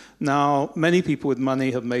 Now, many people with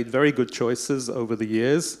money have made very good choices over the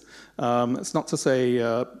years. It's not to say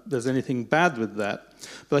there's anything bad with that,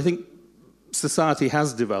 but I think society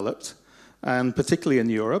has developed, and particularly in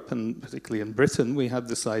Europe, and particularly in Britain, we had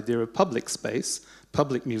this idea of public space,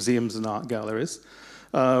 public museums and art galleries,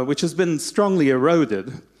 which has been strongly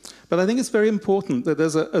eroded. But I think it's very important that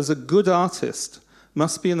as a good artist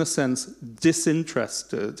must be, in a sense,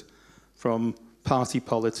 disinterested from party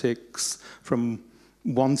politics, from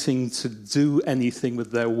wanting to do anything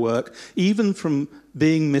with their work, even from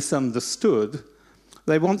being misunderstood.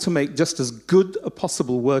 They want to make just as good a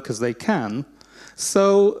possible work as they can,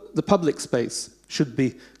 so the public space should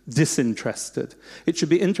be disinterested. It should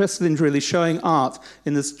be interested in really showing art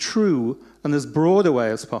in as true and as broad a way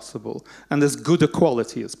as possible, and as good a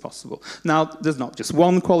quality as possible. Now, there's not just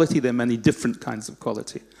one quality, there are many different kinds of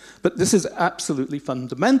quality. But this is absolutely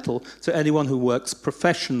fundamental to anyone who works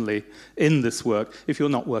professionally in this work, if you're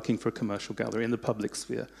not working for a commercial gallery in the public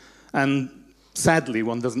sphere. And sadly,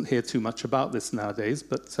 one doesn't hear too much about this nowadays,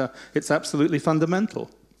 but it's absolutely fundamental.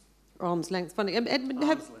 Arm's length funding.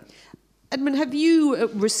 Edmund, have you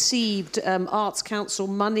received Arts Council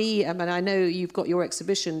money? I mean, I know you've got your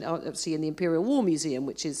exhibition, obviously, in the Imperial War Museum,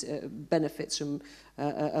 which is benefits from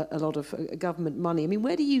a lot of government money. I mean,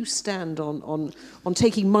 where do you stand on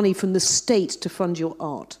taking money from the state to fund your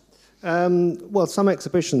art? Well, some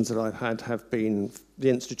exhibitions that I've had have been, the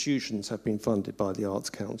institutions have been funded by the Arts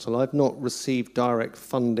Council. I've not received direct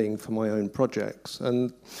funding for my own projects,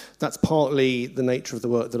 and that's partly the nature of the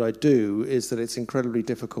work that I do, is that it's incredibly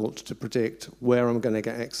difficult to predict where I'm going to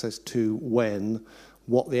get access to when,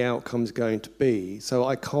 what the outcome's going to be. So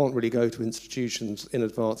I can't really go to institutions in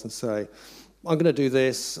advance and say, I'm going to do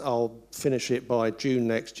this, I'll finish it by June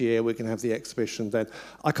next year, we can have the exhibition then.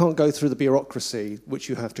 I can't go through the bureaucracy which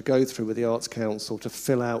you have to go through with the Arts Council to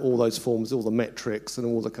fill out all those forms, all the metrics and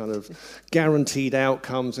all the kind of guaranteed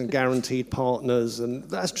outcomes and guaranteed partners, and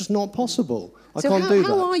that's just not possible. I can't do that.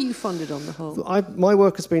 So how are you funded on the whole? My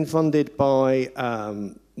work has been funded by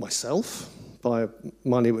myself, by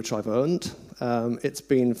money which I've earned. It's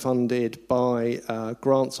been funded by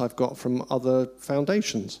grants I've got from other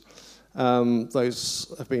foundations.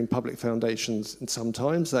 Those have been public foundations, and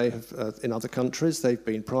sometimes they have, in other countries, they've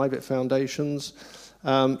been private foundations.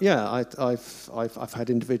 I've had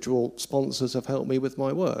individual sponsors have helped me with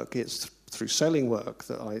my work. It's through selling work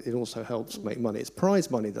that it also helps make money. It's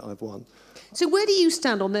prize money that I've won. So where do you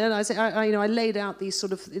stand on that? I laid out these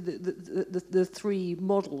sort of the three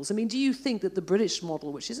models. I mean, do you think that the British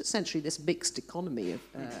model, which is essentially this mixed economy,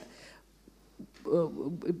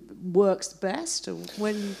 works best, or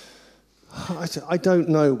when? I don't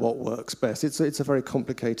know what works best. It's a very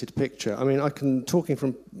complicated picture. I mean, talking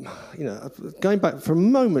from, going back for a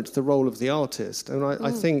moment to the role of the artist, and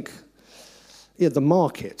I think, the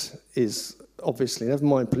market is obviously, never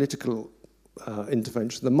mind political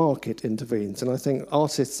intervention, the market intervenes, and I think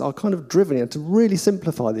artists are kind of driven, and to really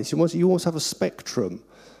simplify this, you almost have a spectrum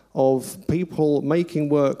of people making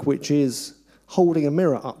work which is holding a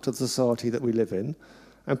mirror up to the society that we live in,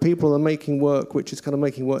 and people are making work which is kind of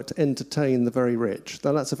making work to entertain the very rich.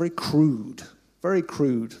 Now, that's a very crude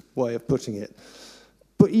way of putting it.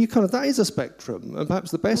 But that is a spectrum, and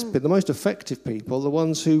perhaps the best, the most effective people, the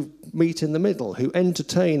ones who meet in the middle, who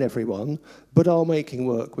entertain everyone, but are making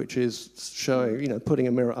work which is showing, putting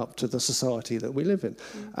a mirror up to the society that we live in.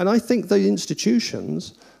 And I think the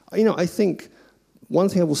institutions, I think one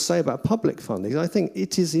thing I will say about public funding, I think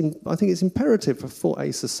it's imperative for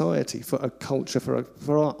a society, for a culture,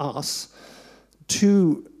 for us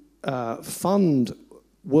to fund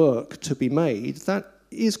work to be made that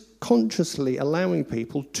is consciously allowing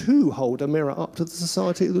people to hold a mirror up to the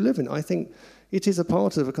society that we live in. I think it is a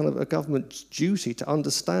part of a government's duty to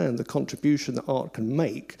understand the contribution that art can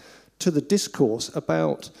make to the discourse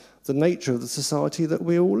about the nature of the society that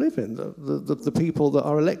we all live in, the people that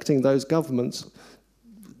are electing those governments.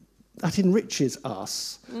 That enriches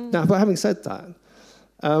us. Now, but having said that...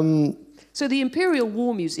 So the Imperial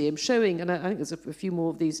War Museum showing, and I think there's a few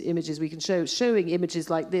more of these images we can show, showing images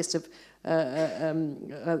like this of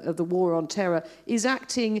the War on Terror, is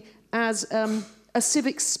acting as a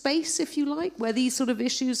civic space, if you like, where these sort of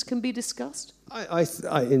issues can be discussed?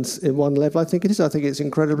 In one level, I think it is. I think it's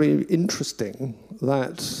incredibly interesting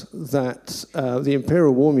that the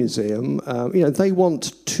Imperial War Museum, they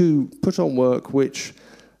want to put on work which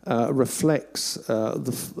reflects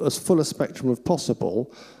as full a spectrum as possible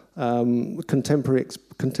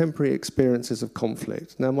contemporary experiences of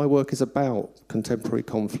conflict. Now, my work is about contemporary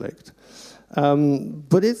conflict,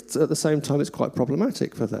 but it's at the same time it's quite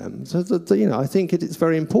problematic for them. So I think it's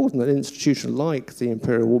very important that an institution like the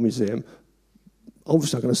Imperial War Museum,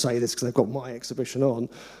 obviously I'm going to say this because they've got my exhibition on,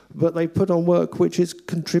 but they put on work which is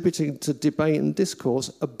contributing to debate and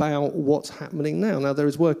discourse about what's happening now. Now, there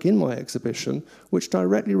is work in my exhibition which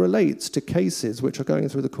directly relates to cases which are going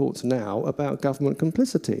through the courts now about government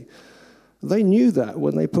complicity. They knew that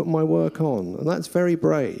when they put my work on, and that's very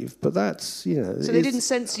brave, but that's, So they didn't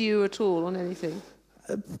censor you at all on anything?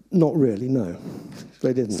 Not really, no.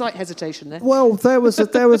 They didn't. Slight hesitation there. Well, there was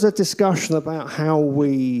a discussion about how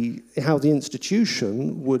the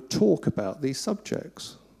institution would talk about these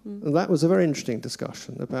subjects. And that was a very interesting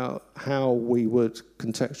discussion about how we would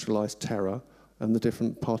contextualize terror and the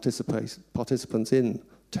different participants in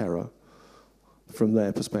terror from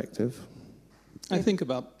their perspective. I think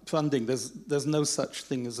about funding, there's no such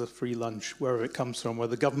thing as a free lunch, wherever it comes from,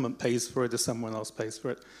 whether the government pays for it or someone else pays for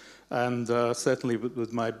it. And certainly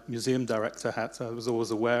with my museum director hat, I was always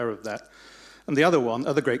aware of that. And the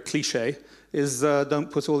other great cliche, is don't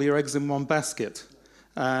put all your eggs in one basket.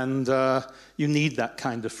 And you need that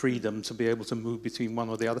kind of freedom to be able to move between one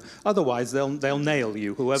or the other. Otherwise, they'll nail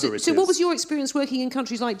you, whoever it is. So what was your experience working in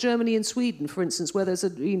countries like Germany and Sweden, for instance, where there's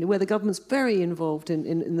where the government's very involved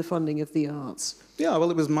in the funding of the arts? Yeah,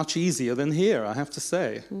 well, it was much easier than here, I have to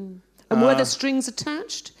say. And were there strings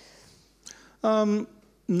attached?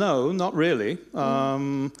 No, not really.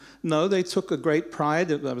 No, they took a great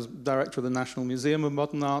pride. I was director of the National Museum of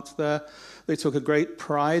Modern Art there. They took a great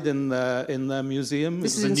pride in their museum.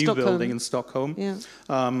 This it was is a in new Stockholm. building in Stockholm. Yeah.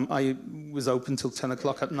 I was open till 10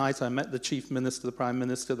 o'clock at night. I met the chief minister, the prime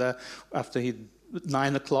minister there, after at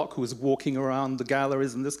 9 o'clock, who was walking around the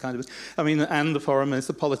galleries and this kind of... and the foreign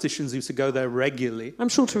minister, politicians used to go there regularly. I'm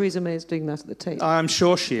sure Theresa May is doing that at the Tate. I'm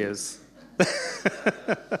sure she is.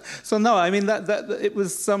 So no, that it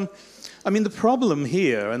was the problem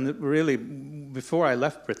here, and really before I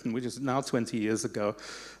left Britain, which is now 20 years ago,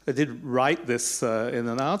 I did write this in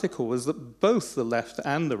an article, was that both the left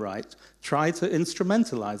and the right try to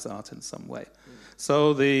instrumentalize art in some way.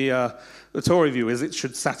 So the Tory view is it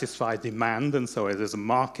should satisfy demand, and so there's a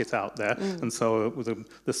market out there, and so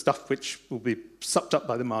the stuff which will be sucked up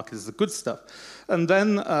by the market is the good stuff. And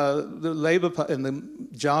then the Labour, in the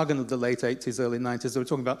jargon of the late 80s, early 90s, they were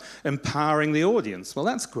talking about empowering the audience. Well,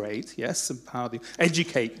 that's great, yes,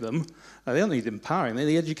 educate them. They don't need empowering, they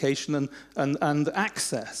need education and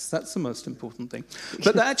access. That's the most important thing.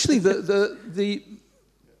 But actually, the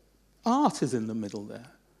art is in the middle there.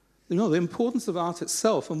 You know, the importance of art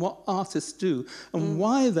itself and what artists do and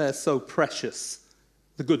why they're so precious,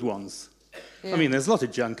 the good ones. Yeah. There's a lot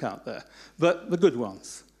of junk out there, but the good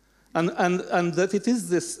ones. And that it is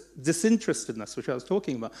this disinterestedness, which I was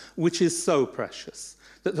talking about, which is so precious.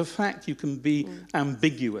 That the fact you can be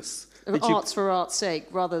ambiguous. Arts for art's sake,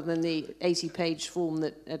 rather than the 80-page form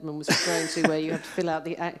that Edmund was referring to, where you have to fill out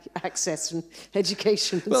the access and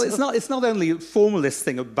education. And well, it's not only a formalist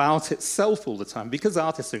thing about itself all the time, because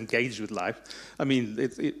artists are engaged with life.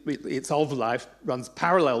 It's of life, runs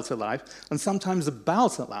parallel to life, and sometimes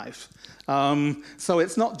about life. So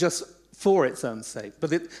it's not just for its own sake,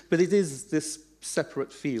 but it is this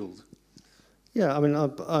separate field. Yeah,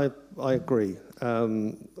 I agree.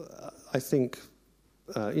 I think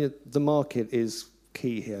the market is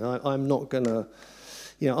key here. I'm not going to,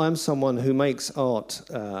 I'm someone who makes art,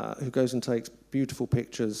 who goes and takes beautiful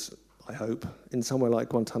pictures, I hope, in somewhere like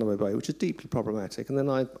Guantanamo Bay, which is deeply problematic, and then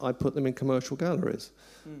I put them in commercial galleries.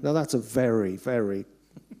 Now that's a very, very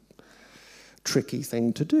tricky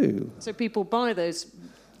thing to do. So people buy those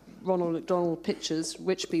Ronald McDonald pictures,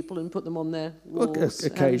 rich people, and put them on their walls.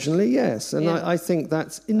 Occasionally, yes. And I think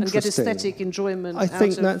that's interesting. And get aesthetic enjoyment. I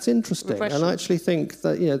think that's interesting. And I actually think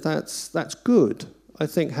that, that's good. I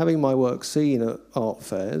think having my work seen at art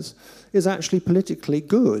fairs is actually politically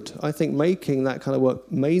good. I think making that kind of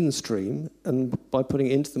work mainstream, and by putting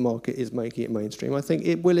it into the market is making it mainstream, I think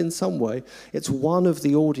it will in some way. It's one of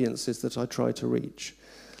the audiences that I try to reach.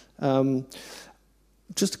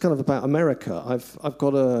 Just kind of about America, I've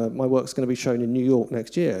got my work's going to be shown in New York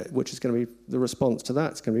next year, which is going to be, the response to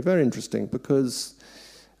that's going to be very interesting because,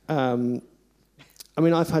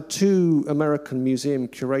 I've had two American museum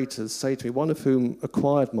curators say to me, one of whom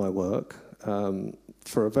acquired my work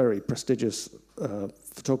for a very prestigious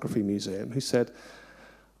photography museum, who said,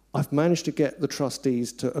 I've managed to get the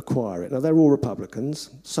trustees to acquire it. Now, they're all Republicans,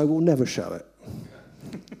 so we'll never show it.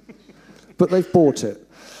 But they've bought it.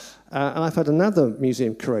 And I've had another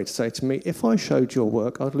museum curator say to me, if I showed your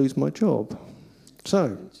work, I'd lose my job.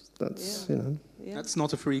 So that's, Yeah. That's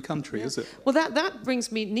not a free country, is it? Well, that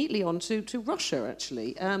brings me neatly on to Russia,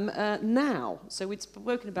 actually. Now, so we'd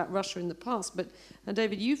spoken about Russia in the past, but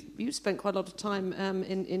David, you've spent quite a lot of time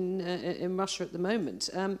in Russia at the moment.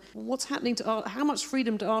 What's happening to art? How much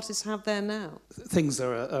freedom do artists have there now? Things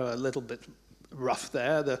are a little bit rough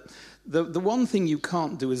there. The one thing you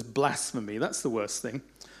can't do is blasphemy. That's the worst thing.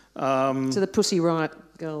 To the Pussy Riot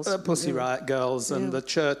Girls. Pussy Riot Girls, and the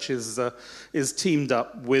church is teamed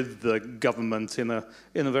up with the government in a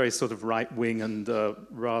very sort of right-wing and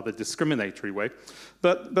rather discriminatory way.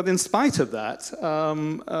 But in spite of that,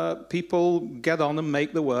 people get on and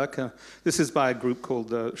make the work. This is by a group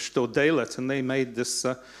called Stordelet, and they made this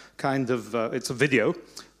kind of, it's a video,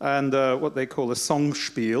 and what they call a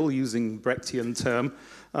songspiel, using Brechtian term,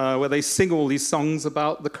 where they sing all these songs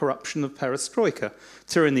about the corruption of perestroika.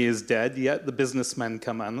 Tyranny is dead, yet the businessmen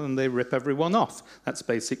come in and they rip everyone off. That's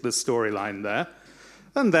basically the storyline there.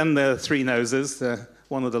 And then there are three noses.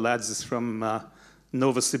 One of the lads is from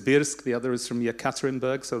Novosibirsk, the other is from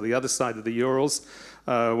Yekaterinburg, so the other side of the Urals.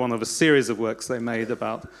 One of a series of works they made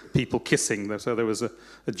about people kissing. So there was a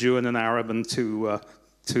Jew and an Arab and two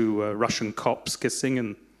Russian cops kissing,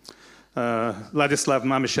 and Ladislav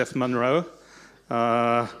Mamishev Monroe.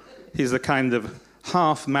 He's a kind of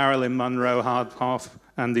half Marilyn Monroe, half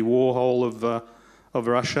Andy Warhol of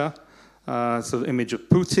Russia. It's an image of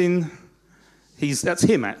Putin. That's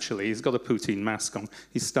him, actually. He's got a Putin mask on.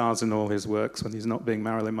 He stars in all his works when he's not being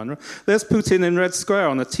Marilyn Monroe. There's Putin in Red Square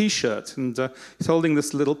on a T-shirt, and he's holding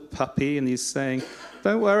this little puppy, and he's saying,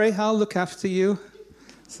 "Don't worry, I'll look after you."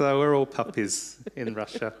 So we're all puppies in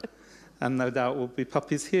Russia. And no doubt we'll be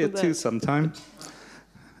puppies here too sometime.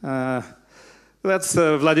 That's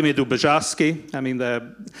Vladimir Dubozharsky. I mean,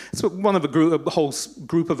 it's one of a whole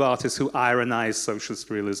group of artists who ironize socialist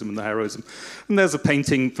realism and the heroism. And there's a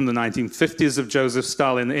painting from the 1950s of Joseph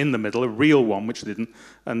Stalin in the middle, a real one, which didn't,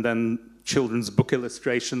 and then children's book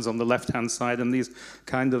illustrations on the left-hand side, and these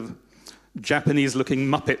kind of Japanese-looking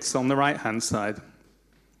Muppets on the right-hand side.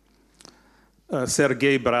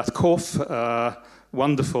 Sergei Bratkov,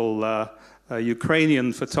 wonderful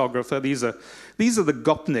Ukrainian photographer. These are the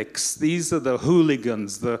gopniks. These are the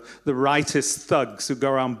hooligans, the rightist thugs who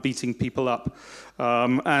go around beating people up.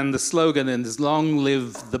 And the slogan is, "Long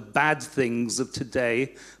live the bad things of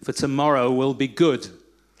today, for tomorrow will be good."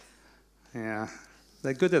 Yeah,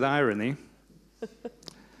 they're good at irony.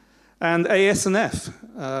 And ASNF,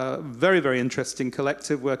 very, very interesting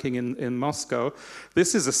collective working in Moscow.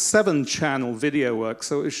 This is a 7-channel video work,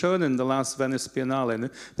 so it was shown in the last Venice Biennale, and I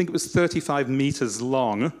think it was 35 meters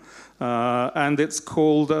long, and it's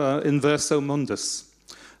called Inverso Mundus,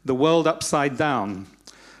 the world upside down.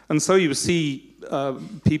 And so you see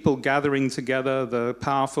people gathering together, the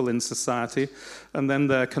powerful in society, and then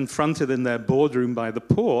they're confronted in their boardroom by the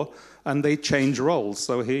poor, and they change roles.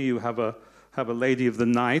 So here you have a lady of the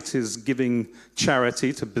night who's giving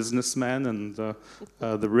charity to businessmen and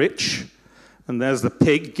the rich, and there's the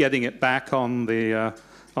pig getting it back on the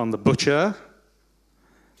butcher,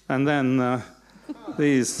 and then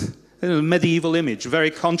these. In a medieval image, very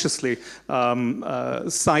consciously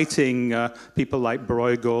citing people like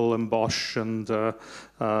Bruegel and Bosch, and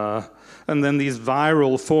then these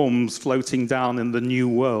viral forms floating down in the New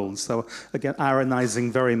World. So again,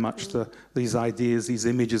 ironizing very much these ideas, these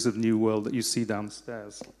images of New World that you see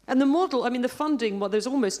downstairs. And the model, I mean, the funding, well, there's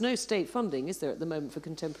almost no state funding, is there, at the moment for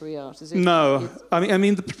contemporary art? Is it? No. I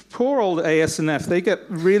mean, the poor old ASNF, they get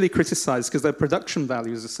really criticized because their production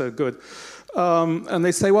values are so good. And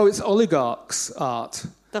they say, well, it's oligarchs' art.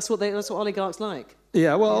 That's what oligarchs like.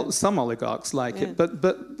 Yeah, well, some oligarchs like it,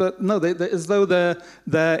 but no, as though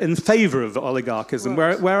they're in favor of oligarchism,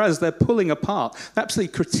 right. Whereas they're pulling apart,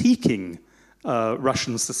 absolutely critiquing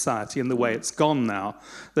Russian society and the way it's gone now.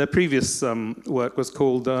 Their previous work was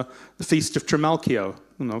called The Feast of Trimalchio,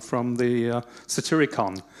 from the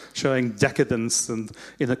Satyricon, showing decadence and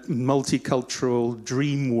in a multicultural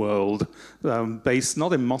dream world based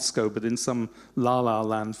not in Moscow, but in some la-la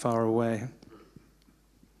land far away.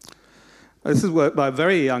 This is work by a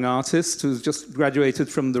very young artist who's just graduated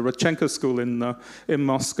from the Rodchenko School in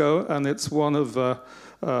Moscow, and it's one of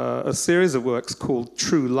a series of works called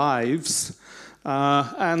True Lives,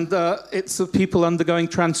 and it's of people undergoing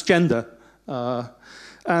transgender.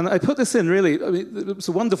 And I put this in, really, I mean, it was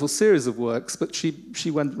a wonderful series of works, but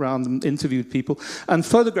she went around and interviewed people and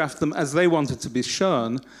photographed them as they wanted to be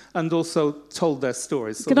shown, and also told their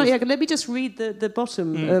stories. So let me just read the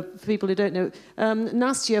bottom for people who don't know.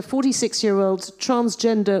 Nastya, 46-year-old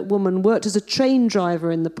transgender woman, worked as a train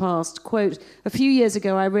driver in the past. Quote, "A few years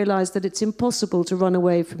ago, I realized that it's impossible to run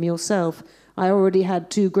away from yourself. I already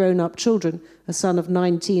had 2 grown-up children, a son of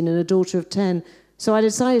 19 and a daughter of 10. So I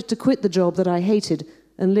decided to quit the job that I hated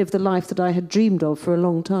and live the life that I had dreamed of for a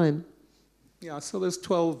long time." Yeah, so there's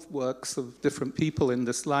 12 works of different people in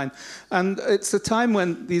this line. And it's a time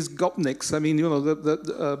when these Gopniks, I mean, you know,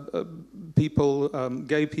 the people,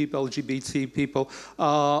 gay people, LGBT people,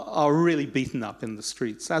 are really beaten up in the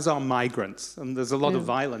streets, as are migrants. And there's a lot of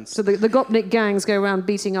violence. So the Gopnik gangs go around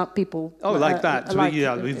beating up people? Oh, like that.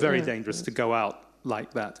 Yeah, it'd be very dangerous to go out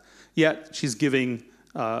like that. Yet she's giving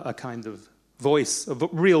a kind of voice, a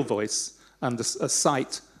real voice, and a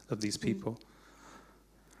sight of these people.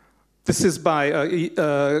 This is by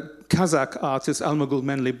Kazakh artist Almagul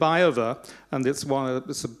Menlibayeva, and it's a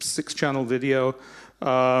 6-channel video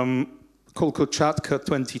called Kochatka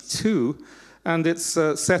 22, and it's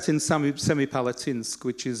set in Semipalatinsk,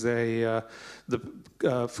 which is the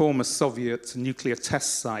former Soviet nuclear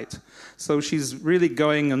test site. So she's really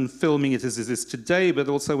going and filming it as it is today, but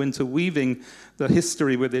also interweaving the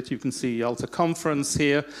history with it. You can see Yalta Conference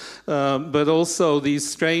here, but also these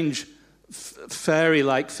strange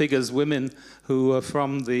fairy-like figures, women who are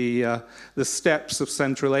from the steppes of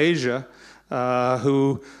Central Asia,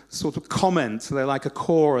 who sort of comment. They're like a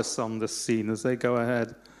chorus on the scene as they go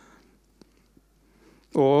ahead.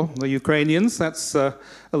 Or the Ukrainians, that's a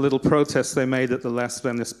little protest they made at the last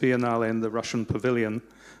Venice Biennale in the Russian pavilion.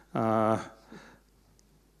 Now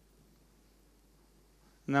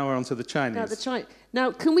we're on to the Chinese. Now,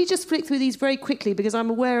 can we just flick through these very quickly, because I'm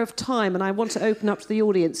aware of time and I want to open up to the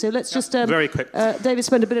audience. So let's just... very quick. David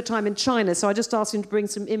spent a bit of time in China, so I just asked him to bring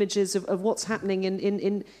some images of what's happening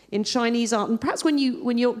in Chinese art. And perhaps when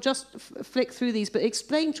you just flick through these, but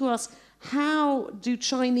explain to us, how do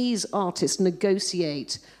Chinese artists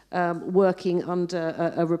negotiate working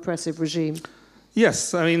under a repressive regime?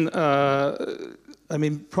 Yes, I mean,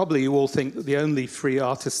 probably you all think that the only free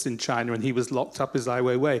artist in China, and he was locked up, is Ai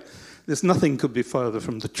Weiwei. There's nothing could be further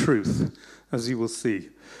from the truth, as you will see.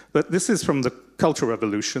 But this is from the Cultural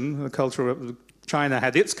Revolution. China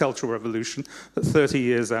had its Cultural Revolution 30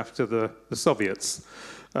 years after the Soviets.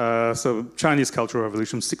 So Chinese Cultural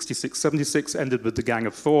Revolution, 66-76, ended with the Gang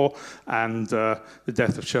of Four and the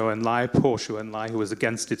death of Zhou Enlai, poor Zhou Enlai, who was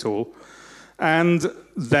against it all. And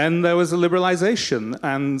then there was a liberalization.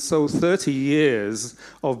 And so 30 years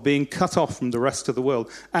of being cut off from the rest of the world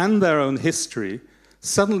and their own history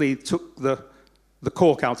suddenly took the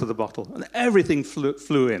cork out of the bottle, and everything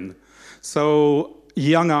flew in. So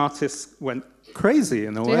young artists went crazy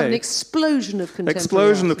in a way. You have an explosion of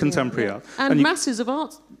contemporary art. art. And masses of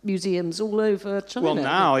art museums all over China. Well,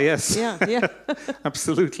 now, yes. Yeah.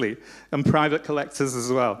 Absolutely. And private collectors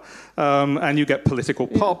as well. And you get political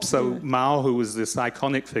pop. So Mao, who was this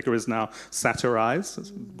iconic figure, is now satirized. It's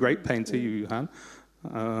a great painter, Yu Han.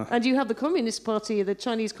 And you have the Communist Party, the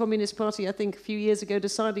Chinese Communist Party, I think a few years ago,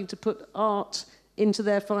 deciding to put art into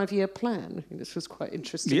their 5-year plan. This was quite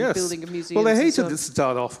interesting, building a museum. Well, they hated it to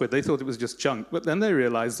start off with. They thought it was just junk, but then they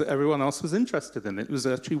realized that everyone else was interested in it. It was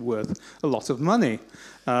actually worth a lot of money.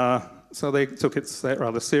 So they took it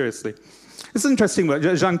rather seriously. It's an interesting work,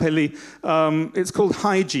 Zhang Peili. It's called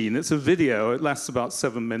Hygiene. It's a video. It lasts about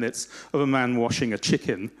 7 minutes of a man washing a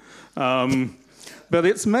chicken. But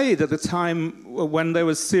it's made at a time when there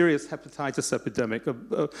was serious hepatitis epidemic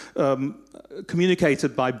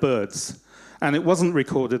communicated by birds. And it wasn't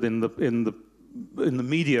recorded in the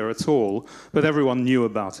media at all, but everyone knew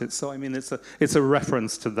about it. So I mean, it's a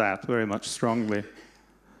reference to that very much strongly.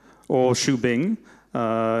 Or Xu Bing,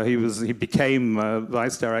 he became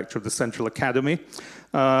vice director of the Central Academy.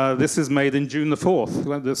 This is made in June the 4th,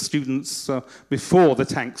 when the students before the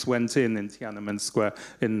tanks went in Tiananmen Square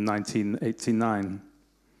in 1989.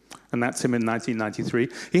 And that's him in 1993.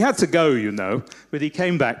 He had to go, you know, but he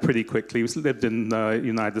came back pretty quickly. He lived in the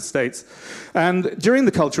United States. And during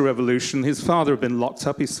the Cultural Revolution, his father had been locked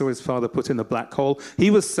up. He saw his father put in a black hole. He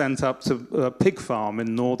was sent up to a pig farm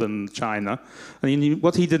in northern China. And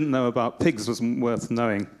what he didn't know about pigs wasn't worth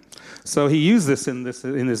knowing. So he used this in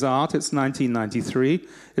his art. It's 1993.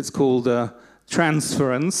 It's called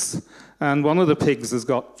Transference. And one of the pigs has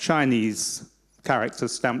got Chinese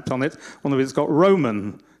characters stamped on it. One of it's got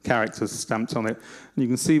Roman characters stamped on it. And you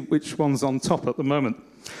can see which one's on top at the moment.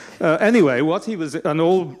 Anyway, what he was, and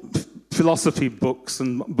all philosophy books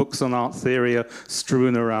and books on art theory are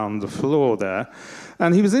strewn around the floor there.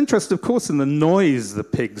 And he was interested, of course, in the noise the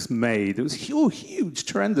pigs made. It was huge,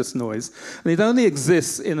 tremendous noise. And it only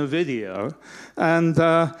exists in a video. And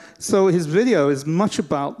so his video is much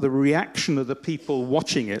about the reaction of the people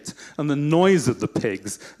watching it and the noise of the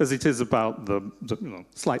pigs as it is about the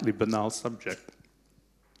slightly banal subject.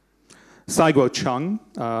 Saiguo Chung,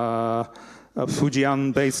 a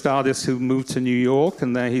Fujian-based artist who moved to New York,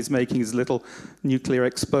 and there he's making his little nuclear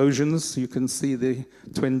explosions. You can see the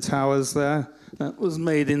Twin Towers there. That was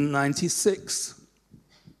made in '96.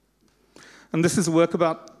 And this is a work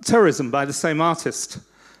about terrorism by the same artist.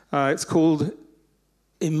 It's called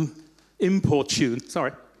Inopportune.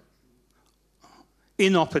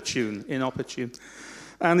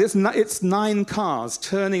 And it's 9 cars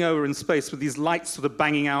turning over in space with these lights sort of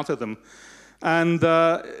banging out of them. And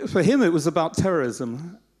for him, it was about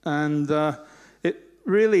terrorism. And it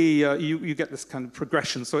really, you get this kind of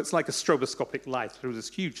progression. So it's like a stroboscopic light through this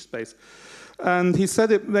huge space. And he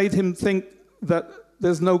said it made him think that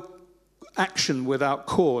there's no action without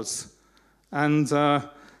cause, and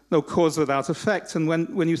no cause without effect. And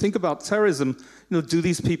when you think about terrorism, do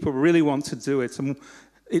these people really want to do it? And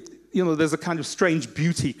there's a kind of strange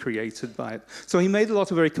beauty created by it. So he made a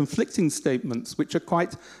lot of very conflicting statements, which are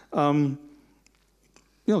quite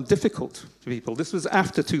difficult to people. This was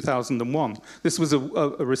after 2001. This was a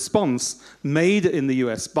response made in the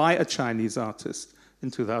US by a Chinese artist in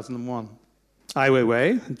 2001. Ai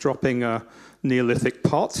Weiwei dropping a Neolithic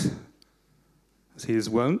pot, as he is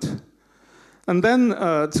wont. And then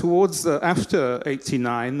towards after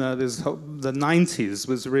 89, the 90s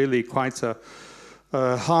was really quite a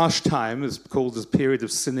harsh time. It was called a period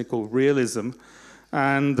of cynical realism.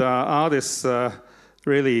 And artists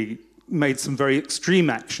really made some very extreme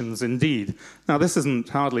actions indeed. Now, this isn't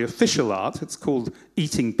hardly official art. It's called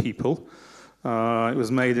Eating People. It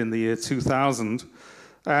was made in the year 2000.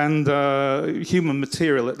 And human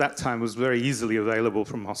material at that time was very easily available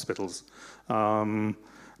from hospitals. And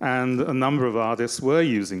a number of artists were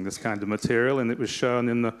using this kind of material, and it was shown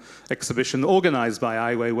in the exhibition organized by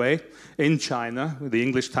Ai Weiwei in China. The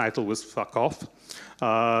English title was Fuck Off.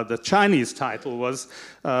 The Chinese title was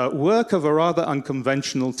Work of a Rather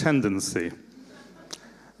Unconventional Tendency.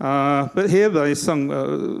 But here by Sun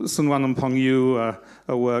Wan and Peng Yu,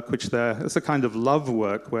 a work which it's a kind of love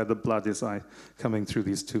work where the blood is coming through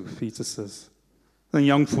these 2 fetuses. And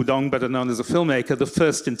Yang Fudong, better known as a filmmaker, the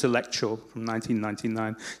first intellectual from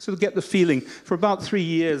 1999. So to get the feeling, for about 3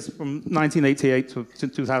 years, from 1988 to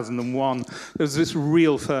 2001, there was this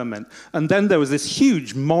real ferment. And then there was this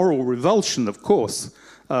huge moral revulsion, of course,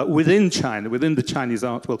 within China, within the Chinese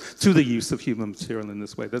art world, to the use of human material in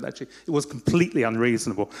this way, that actually it was completely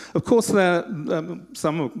unreasonable. Of course, there are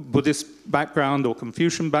some Buddhist background or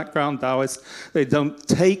Confucian background, Taoist, they don't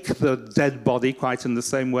take the dead body quite in the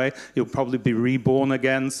same way. You'll probably be reborn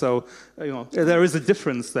again, so there is a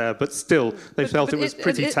difference there, but still, they felt it was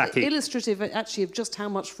pretty tacky. Illustrative, actually, of just how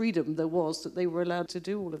much freedom there was that they were allowed to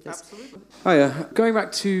do all of this. Absolutely. Hiya. Going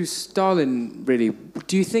back to Stalin, really,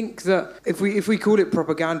 do you think that if we called it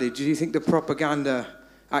propaganda, do you think the propaganda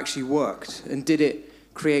actually worked, and did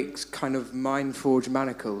it create kind of mind-forged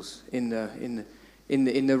manacles in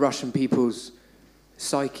the Russian people's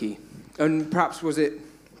psyche? And perhaps was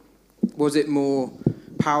it more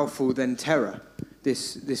powerful than terror,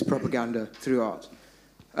 this propaganda through art,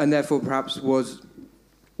 and therefore perhaps was,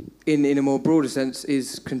 in a more broader sense,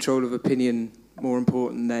 is control of opinion more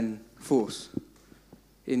important than force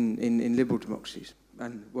in liberal democracies?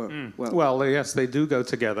 And well, yes, they do go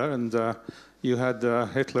together, and you had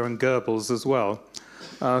Hitler and Goebbels as well.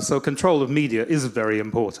 So control of media is very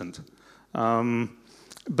important.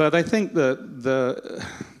 But I think that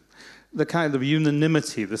the kind of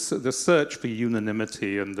unanimity, the search for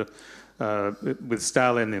unanimity, and with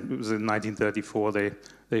Stalin, it was in 1934,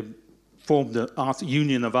 they formed an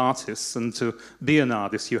union of artists, and to be an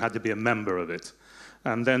artist, you had to be a member of it.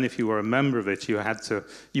 And then if you were a member of it,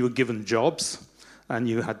 you were given jobs, and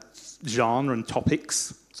you had genre and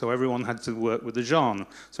topics, so everyone had to work with the genre.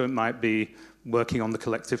 So it might be working on the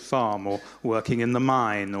collective farm, or working in the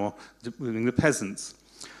mine, or doing the peasants.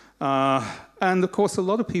 And of course, a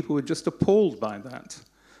lot of people were just appalled by that.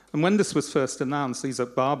 And when this was first announced,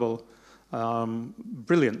 Isak Babel,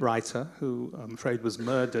 brilliant writer, who I'm afraid was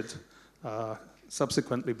murdered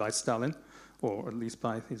subsequently by Stalin, or at least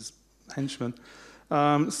by his henchmen,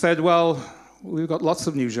 said, well, we've got lots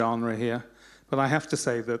of new genre here, but I have to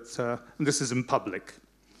say that, and this is in public,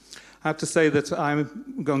 I have to say that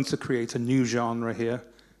I'm going to create a new genre here.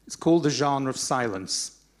 It's called the genre of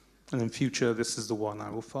silence. And in future, this is the one I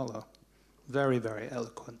will follow. Very, very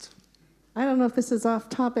eloquent. I don't know if this is off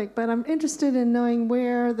topic, but I'm interested in knowing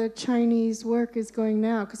where the Chinese work is going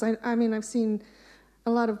now. Because I mean, I've seen a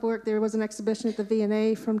lot of work. There was an exhibition at the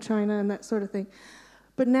V&A from China and that sort of thing.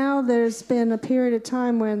 But now there's been a period of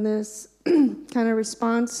time when this kind of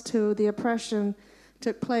response to the oppression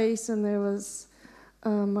took place, and there was a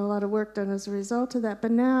lot of work done as a result of that.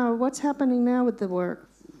 But now, what's happening now with the work?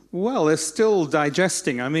 Well, they're still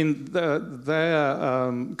digesting. I mean,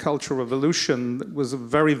 their Cultural Revolution was a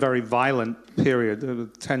very, very violent period, a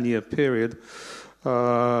 10-year period,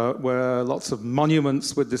 where lots of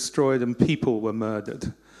monuments were destroyed and people were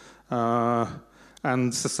murdered.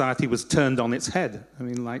 and society was turned on its head. I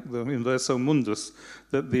mean, like the Inverso Mundus,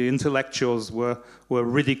 that the intellectuals were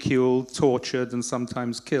ridiculed, tortured, and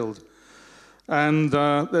sometimes killed. And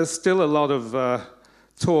there's still a lot of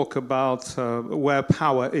talk about where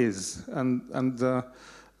power is, and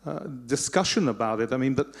discussion about it. I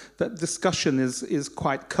mean, but that discussion is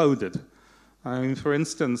quite coded. I mean, for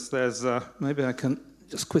instance, there's maybe I can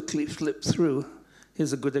just quickly flip through.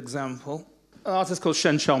 Here's a good example. An artist called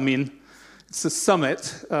Shen Xiaomin. It's a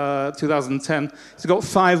summit, 2010. It's got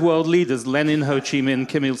 5 world leaders, Lenin, Ho Chi Minh,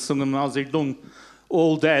 Kim Il-sung, and Mao Zedong,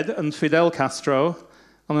 all dead, and Fidel Castro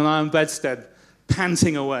on an iron bedstead,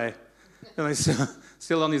 panting away. And he's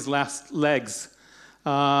still on his last legs.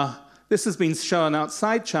 This has been shown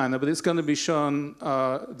outside China, but it's going to be shown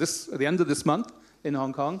at the end of this month in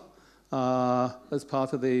Hong Kong as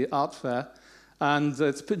part of the art fair. And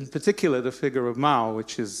it's in particular the figure of Mao,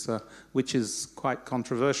 which is quite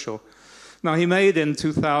controversial. Now, he made in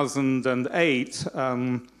 2008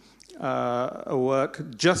 a work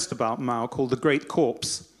just about Mao called The Great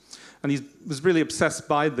Corpse. And he was really obsessed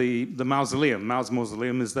by the mausoleum. Mao's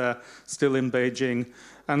mausoleum is there, still in Beijing.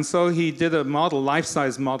 And so he did a model,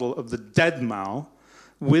 life-size model of the dead Mao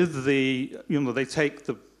with the, they take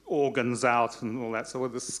the organs out and all that, so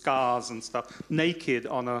with the scars and stuff, naked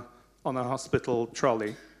on a hospital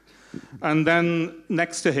trolley. And then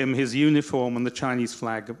next to him, his uniform and the Chinese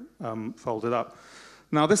flag folded up.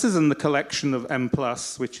 Now, this is in the collection of M+,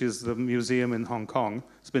 which is the museum in Hong Kong.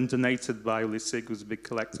 It's been donated by Uli Sig, who's a big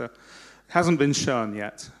collector. It hasn't been shown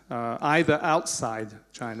yet, either outside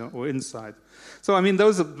China or inside. So, I mean,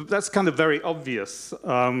 that's kind of very obvious.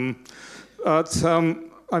 I mean,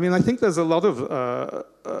 I think there's a lot of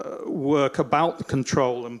work about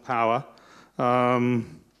control and power.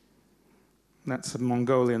 That's a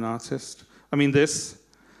Mongolian artist. I mean, this,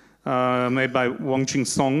 made by Wang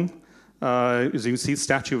Qing-song, as you can see,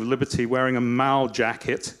 Statue of Liberty, wearing a Mao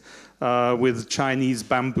jacket with Chinese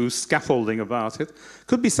bamboo scaffolding about it.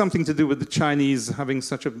 Could be something to do with the Chinese having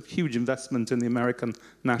such a huge investment in the American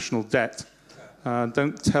national debt.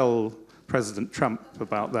 Don't tell President Trump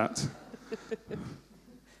about that.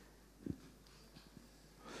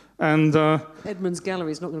 And Edmund's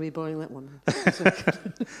Gallery is not going to be buying that one.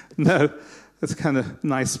 No, it's kind of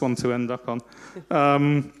nice one to end up on.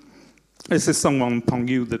 This is Songwon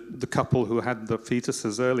Pengyu, the couple who had the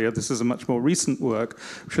fetuses earlier. This is a much more recent work,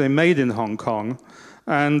 which they made in Hong Kong.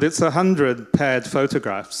 And it's 100 paired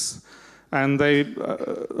photographs. And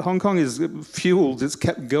Hong Kong is fueled, it's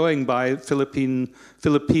kept going by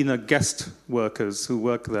Filipina guest workers who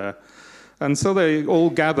work there. And so they all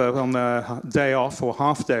gather on their day off or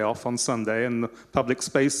half day off on Sunday in the public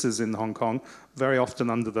spaces in Hong Kong, very often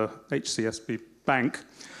under the HCSB Bank.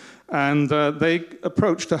 And they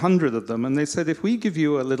approached 100 of them, and they said, if we give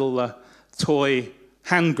you a little toy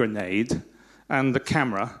hand grenade and the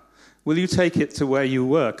camera, will you take it to where you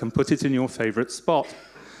work and put it in your favorite spot?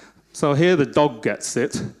 So here the dog gets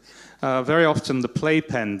it. Very often the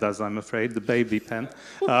playpen does, I'm afraid, the baby pen.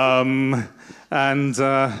 And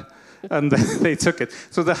they took it.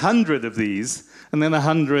 So the 100 of these, and then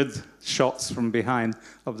 100 shots from behind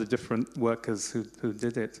of the different workers who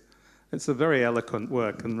did it. It's a very eloquent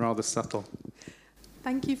work and rather subtle.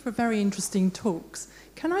 Thank you for very interesting talks.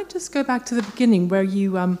 Can I just go back to the beginning where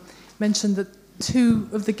you mentioned that 2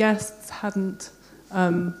 of the guests hadn't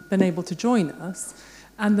been able to join us,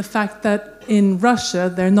 and the fact that in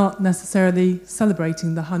Russia they're not necessarily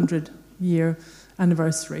celebrating the 100-year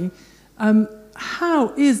anniversary.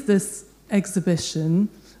 How is this exhibition,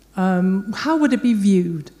 how would it be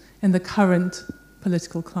viewed in the current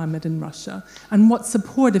political climate in Russia? And what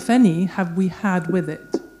support, if any, have we had with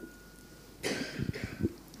it?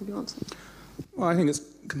 Well, I think it's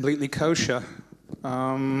completely kosher.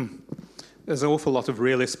 There's an awful lot of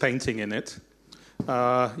realist painting in it.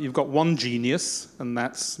 You've got one genius, and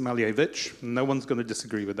that's Malevich. No one's going to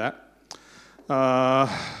disagree with that.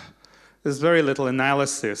 There's very little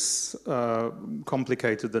analysis,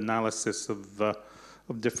 complicated analysis of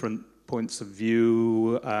different points of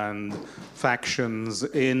view and factions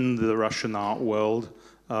in the Russian art world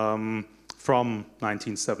from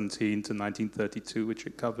 1917 to 1932, which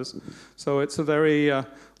it covers. So it's a very...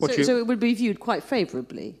 So it would be viewed quite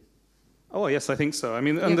favourably? Oh, yes, I think so. I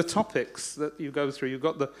mean, and the topics that you go through, you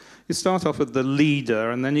start off with the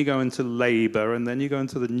leader, and then you go into labor, and then you go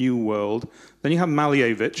into the new world. Then you have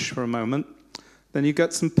Malevich for a moment. Then you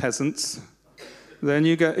get some peasants. Then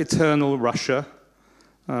you get eternal Russia.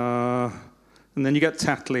 And then you get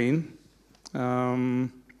Tatlin.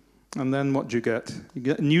 And then what do you get? You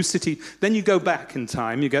get a new city. Then you go back in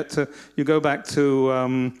time. You go back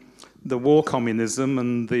to the war communism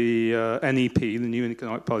and the NEP, the New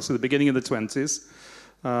Economic Policy, the beginning of the 20s.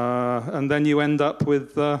 And then you end up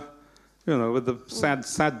with, with the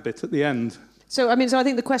sad bit at the end. So I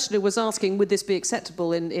think the questioner was asking, would this be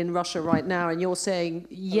acceptable in Russia right now? And you're saying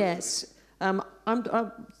yes.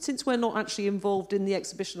 Since we're not actually involved in the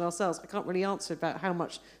exhibition ourselves, I can't really answer about how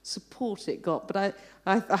much support it got. But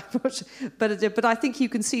I think you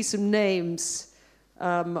can see some names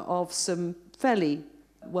of some fairly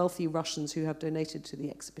wealthy Russians who have donated to the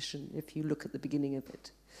exhibition. If you look at the beginning of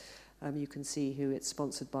it, you can see who it's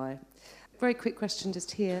sponsored by. Very quick question just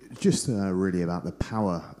here. Just really about the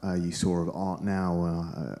power you saw of art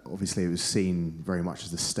now. Obviously, it was seen very much as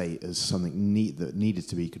the state as something that needed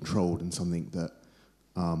to be controlled and something that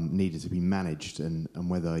needed to be managed, and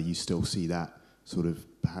whether you still see that sort of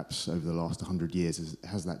perhaps over the last 100 years.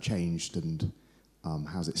 Has that changed, and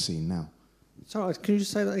how's it seen now? Sorry, can you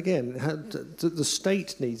just say that again? The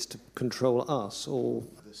state needs to control us, or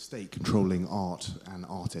the state controlling art and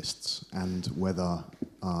artists, and whether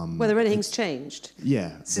anything's changed?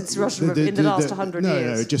 Yeah, since Russia in the last 100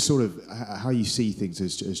 years. No, just sort of how you see things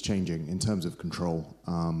as changing in terms of control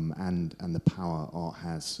and the power art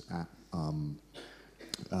has at.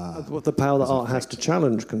 What the power that art has to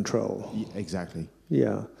challenge control. Exactly.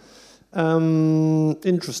 Yeah.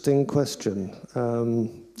 Interesting question.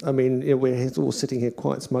 We're all sitting here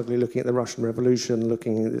quite smugly looking at the Russian Revolution,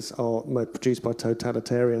 looking at this art produced by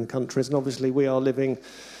totalitarian countries, and obviously we are living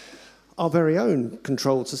our very own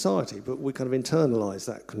controlled society, but we kind of internalise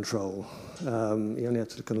that control. You only have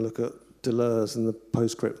to kind of look at Deleuze and the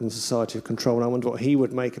postscript and the Society of Control, and I wonder what he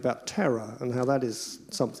would make about terror and how that is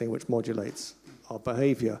something which modulates our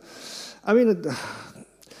behaviour. I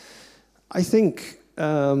think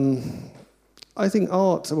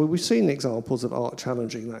art, we've seen examples of art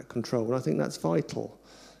challenging that control, and I think that's vital.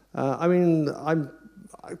 I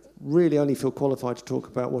really only feel qualified to talk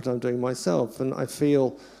about what I'm doing myself, and I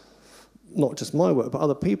feel not just my work, but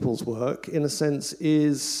other people's work, in a sense,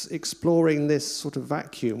 is exploring this sort of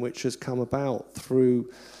vacuum which has come about through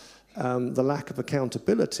the lack of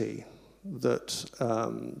accountability that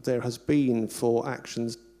there has been for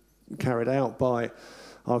actions carried out by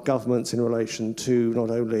our governments in relation to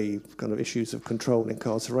not only kind of issues of control and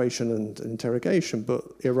incarceration and interrogation, but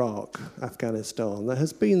Iraq, Afghanistan. There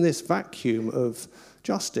has been this vacuum of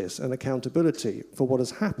justice and accountability for what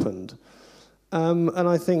has happened. And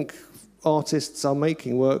I think artists are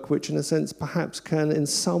making work which, in a sense, perhaps can in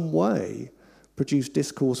some way produce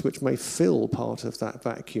discourse which may fill part of that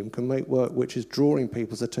vacuum, can make work which is drawing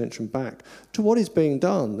people's attention back to what is being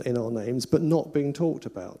done in our names, but not being talked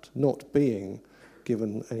about, not being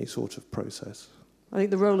given any sort of process. I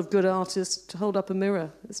think the role of good artists to hold up a mirror,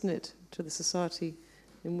 isn't it, to the society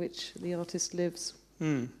in which the artist lives.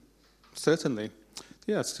 Certainly.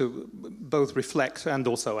 Yes, to both reflect and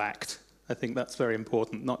also act. I think that's very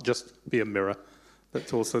important, not just be a mirror,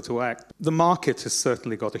 but also to act. The market has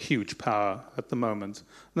certainly got a huge power at the moment.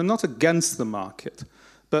 And I'm not against the market,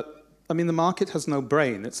 but, the market has no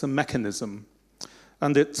brain. It's a mechanism.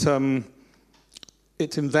 And it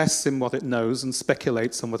invests in what it knows and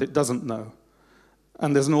speculates on what it doesn't know.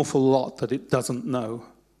 And there's an awful lot that it doesn't know.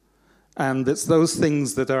 And it's those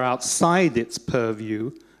things that are outside its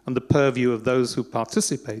purview and the purview of those who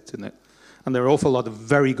participate in it. And there are an awful lot of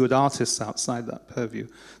very good artists outside that purview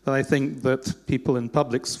that I think that people in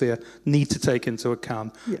public sphere need to take into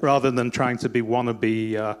account, rather than trying to be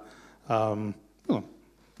wannabe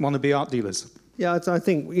art dealers. Yeah, I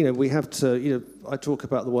think, we have to, I talk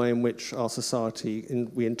about the way in which our society,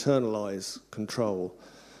 we internalise control.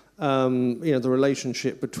 The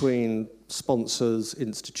relationship between sponsors,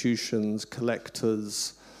 institutions,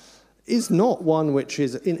 collectors, is not one which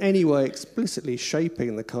is in any way explicitly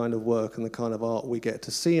shaping the kind of work and the kind of art we get to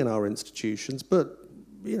see in our institutions. But,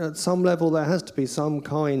 at some level there has to be some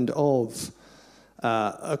kind of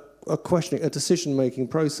a questioning, a decision-making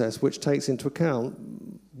process which takes into account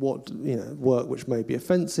what, work which may be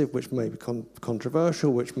offensive, which may be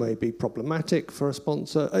controversial, which may be problematic for a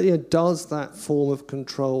sponsor. Does that form of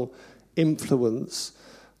control influence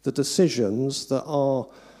the decisions that our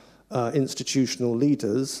institutional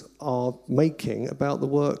leaders are making about the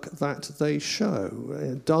work that they show?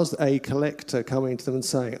 Does a collector coming to them and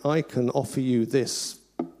saying, I can offer you this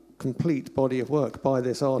complete body of work by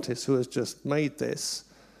this artist who has just made this,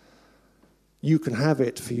 you can have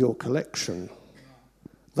it for your collection?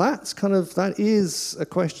 That is a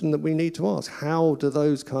question that we need to ask. How do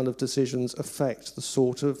those kind of decisions affect the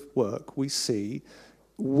sort of work we see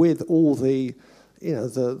with all the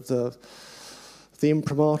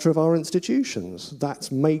imprimatur of our institutions? That's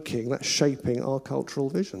shaping our cultural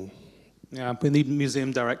vision. Yeah, we need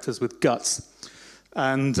museum directors with guts.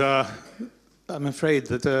 And I'm afraid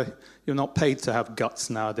that you're not paid to have guts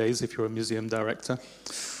nowadays if you're a museum director.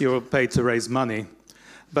 You're paid to raise money.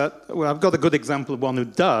 But well, I've got a good example of one who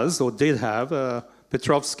does, or did have,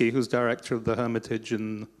 Petrovsky, who's director of the Hermitage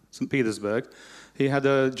in St. Petersburg. He had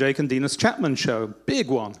a Jake and Dinas Chapman show, big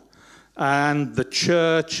one. And the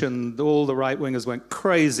church and all the right-wingers went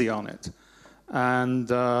crazy on it. And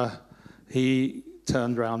he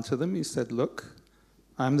turned around to them, he said, look,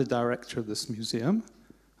 I'm the director of this museum.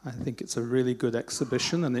 I think it's a really good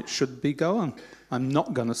exhibition and it should be going. I'm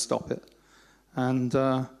not going to stop it. And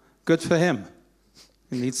good for him.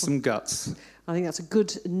 He needs some guts. I think that's a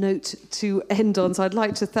good note to end on. So I'd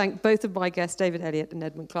like to thank both of my guests, David Elliott and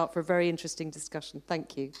Edmund Clark, for a very interesting discussion.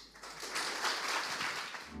 Thank you.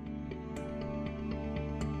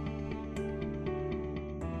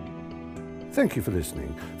 Thank you for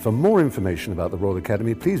listening. For more information about the Royal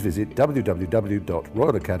Academy, please visit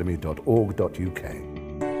www.royalacademy.org.uk.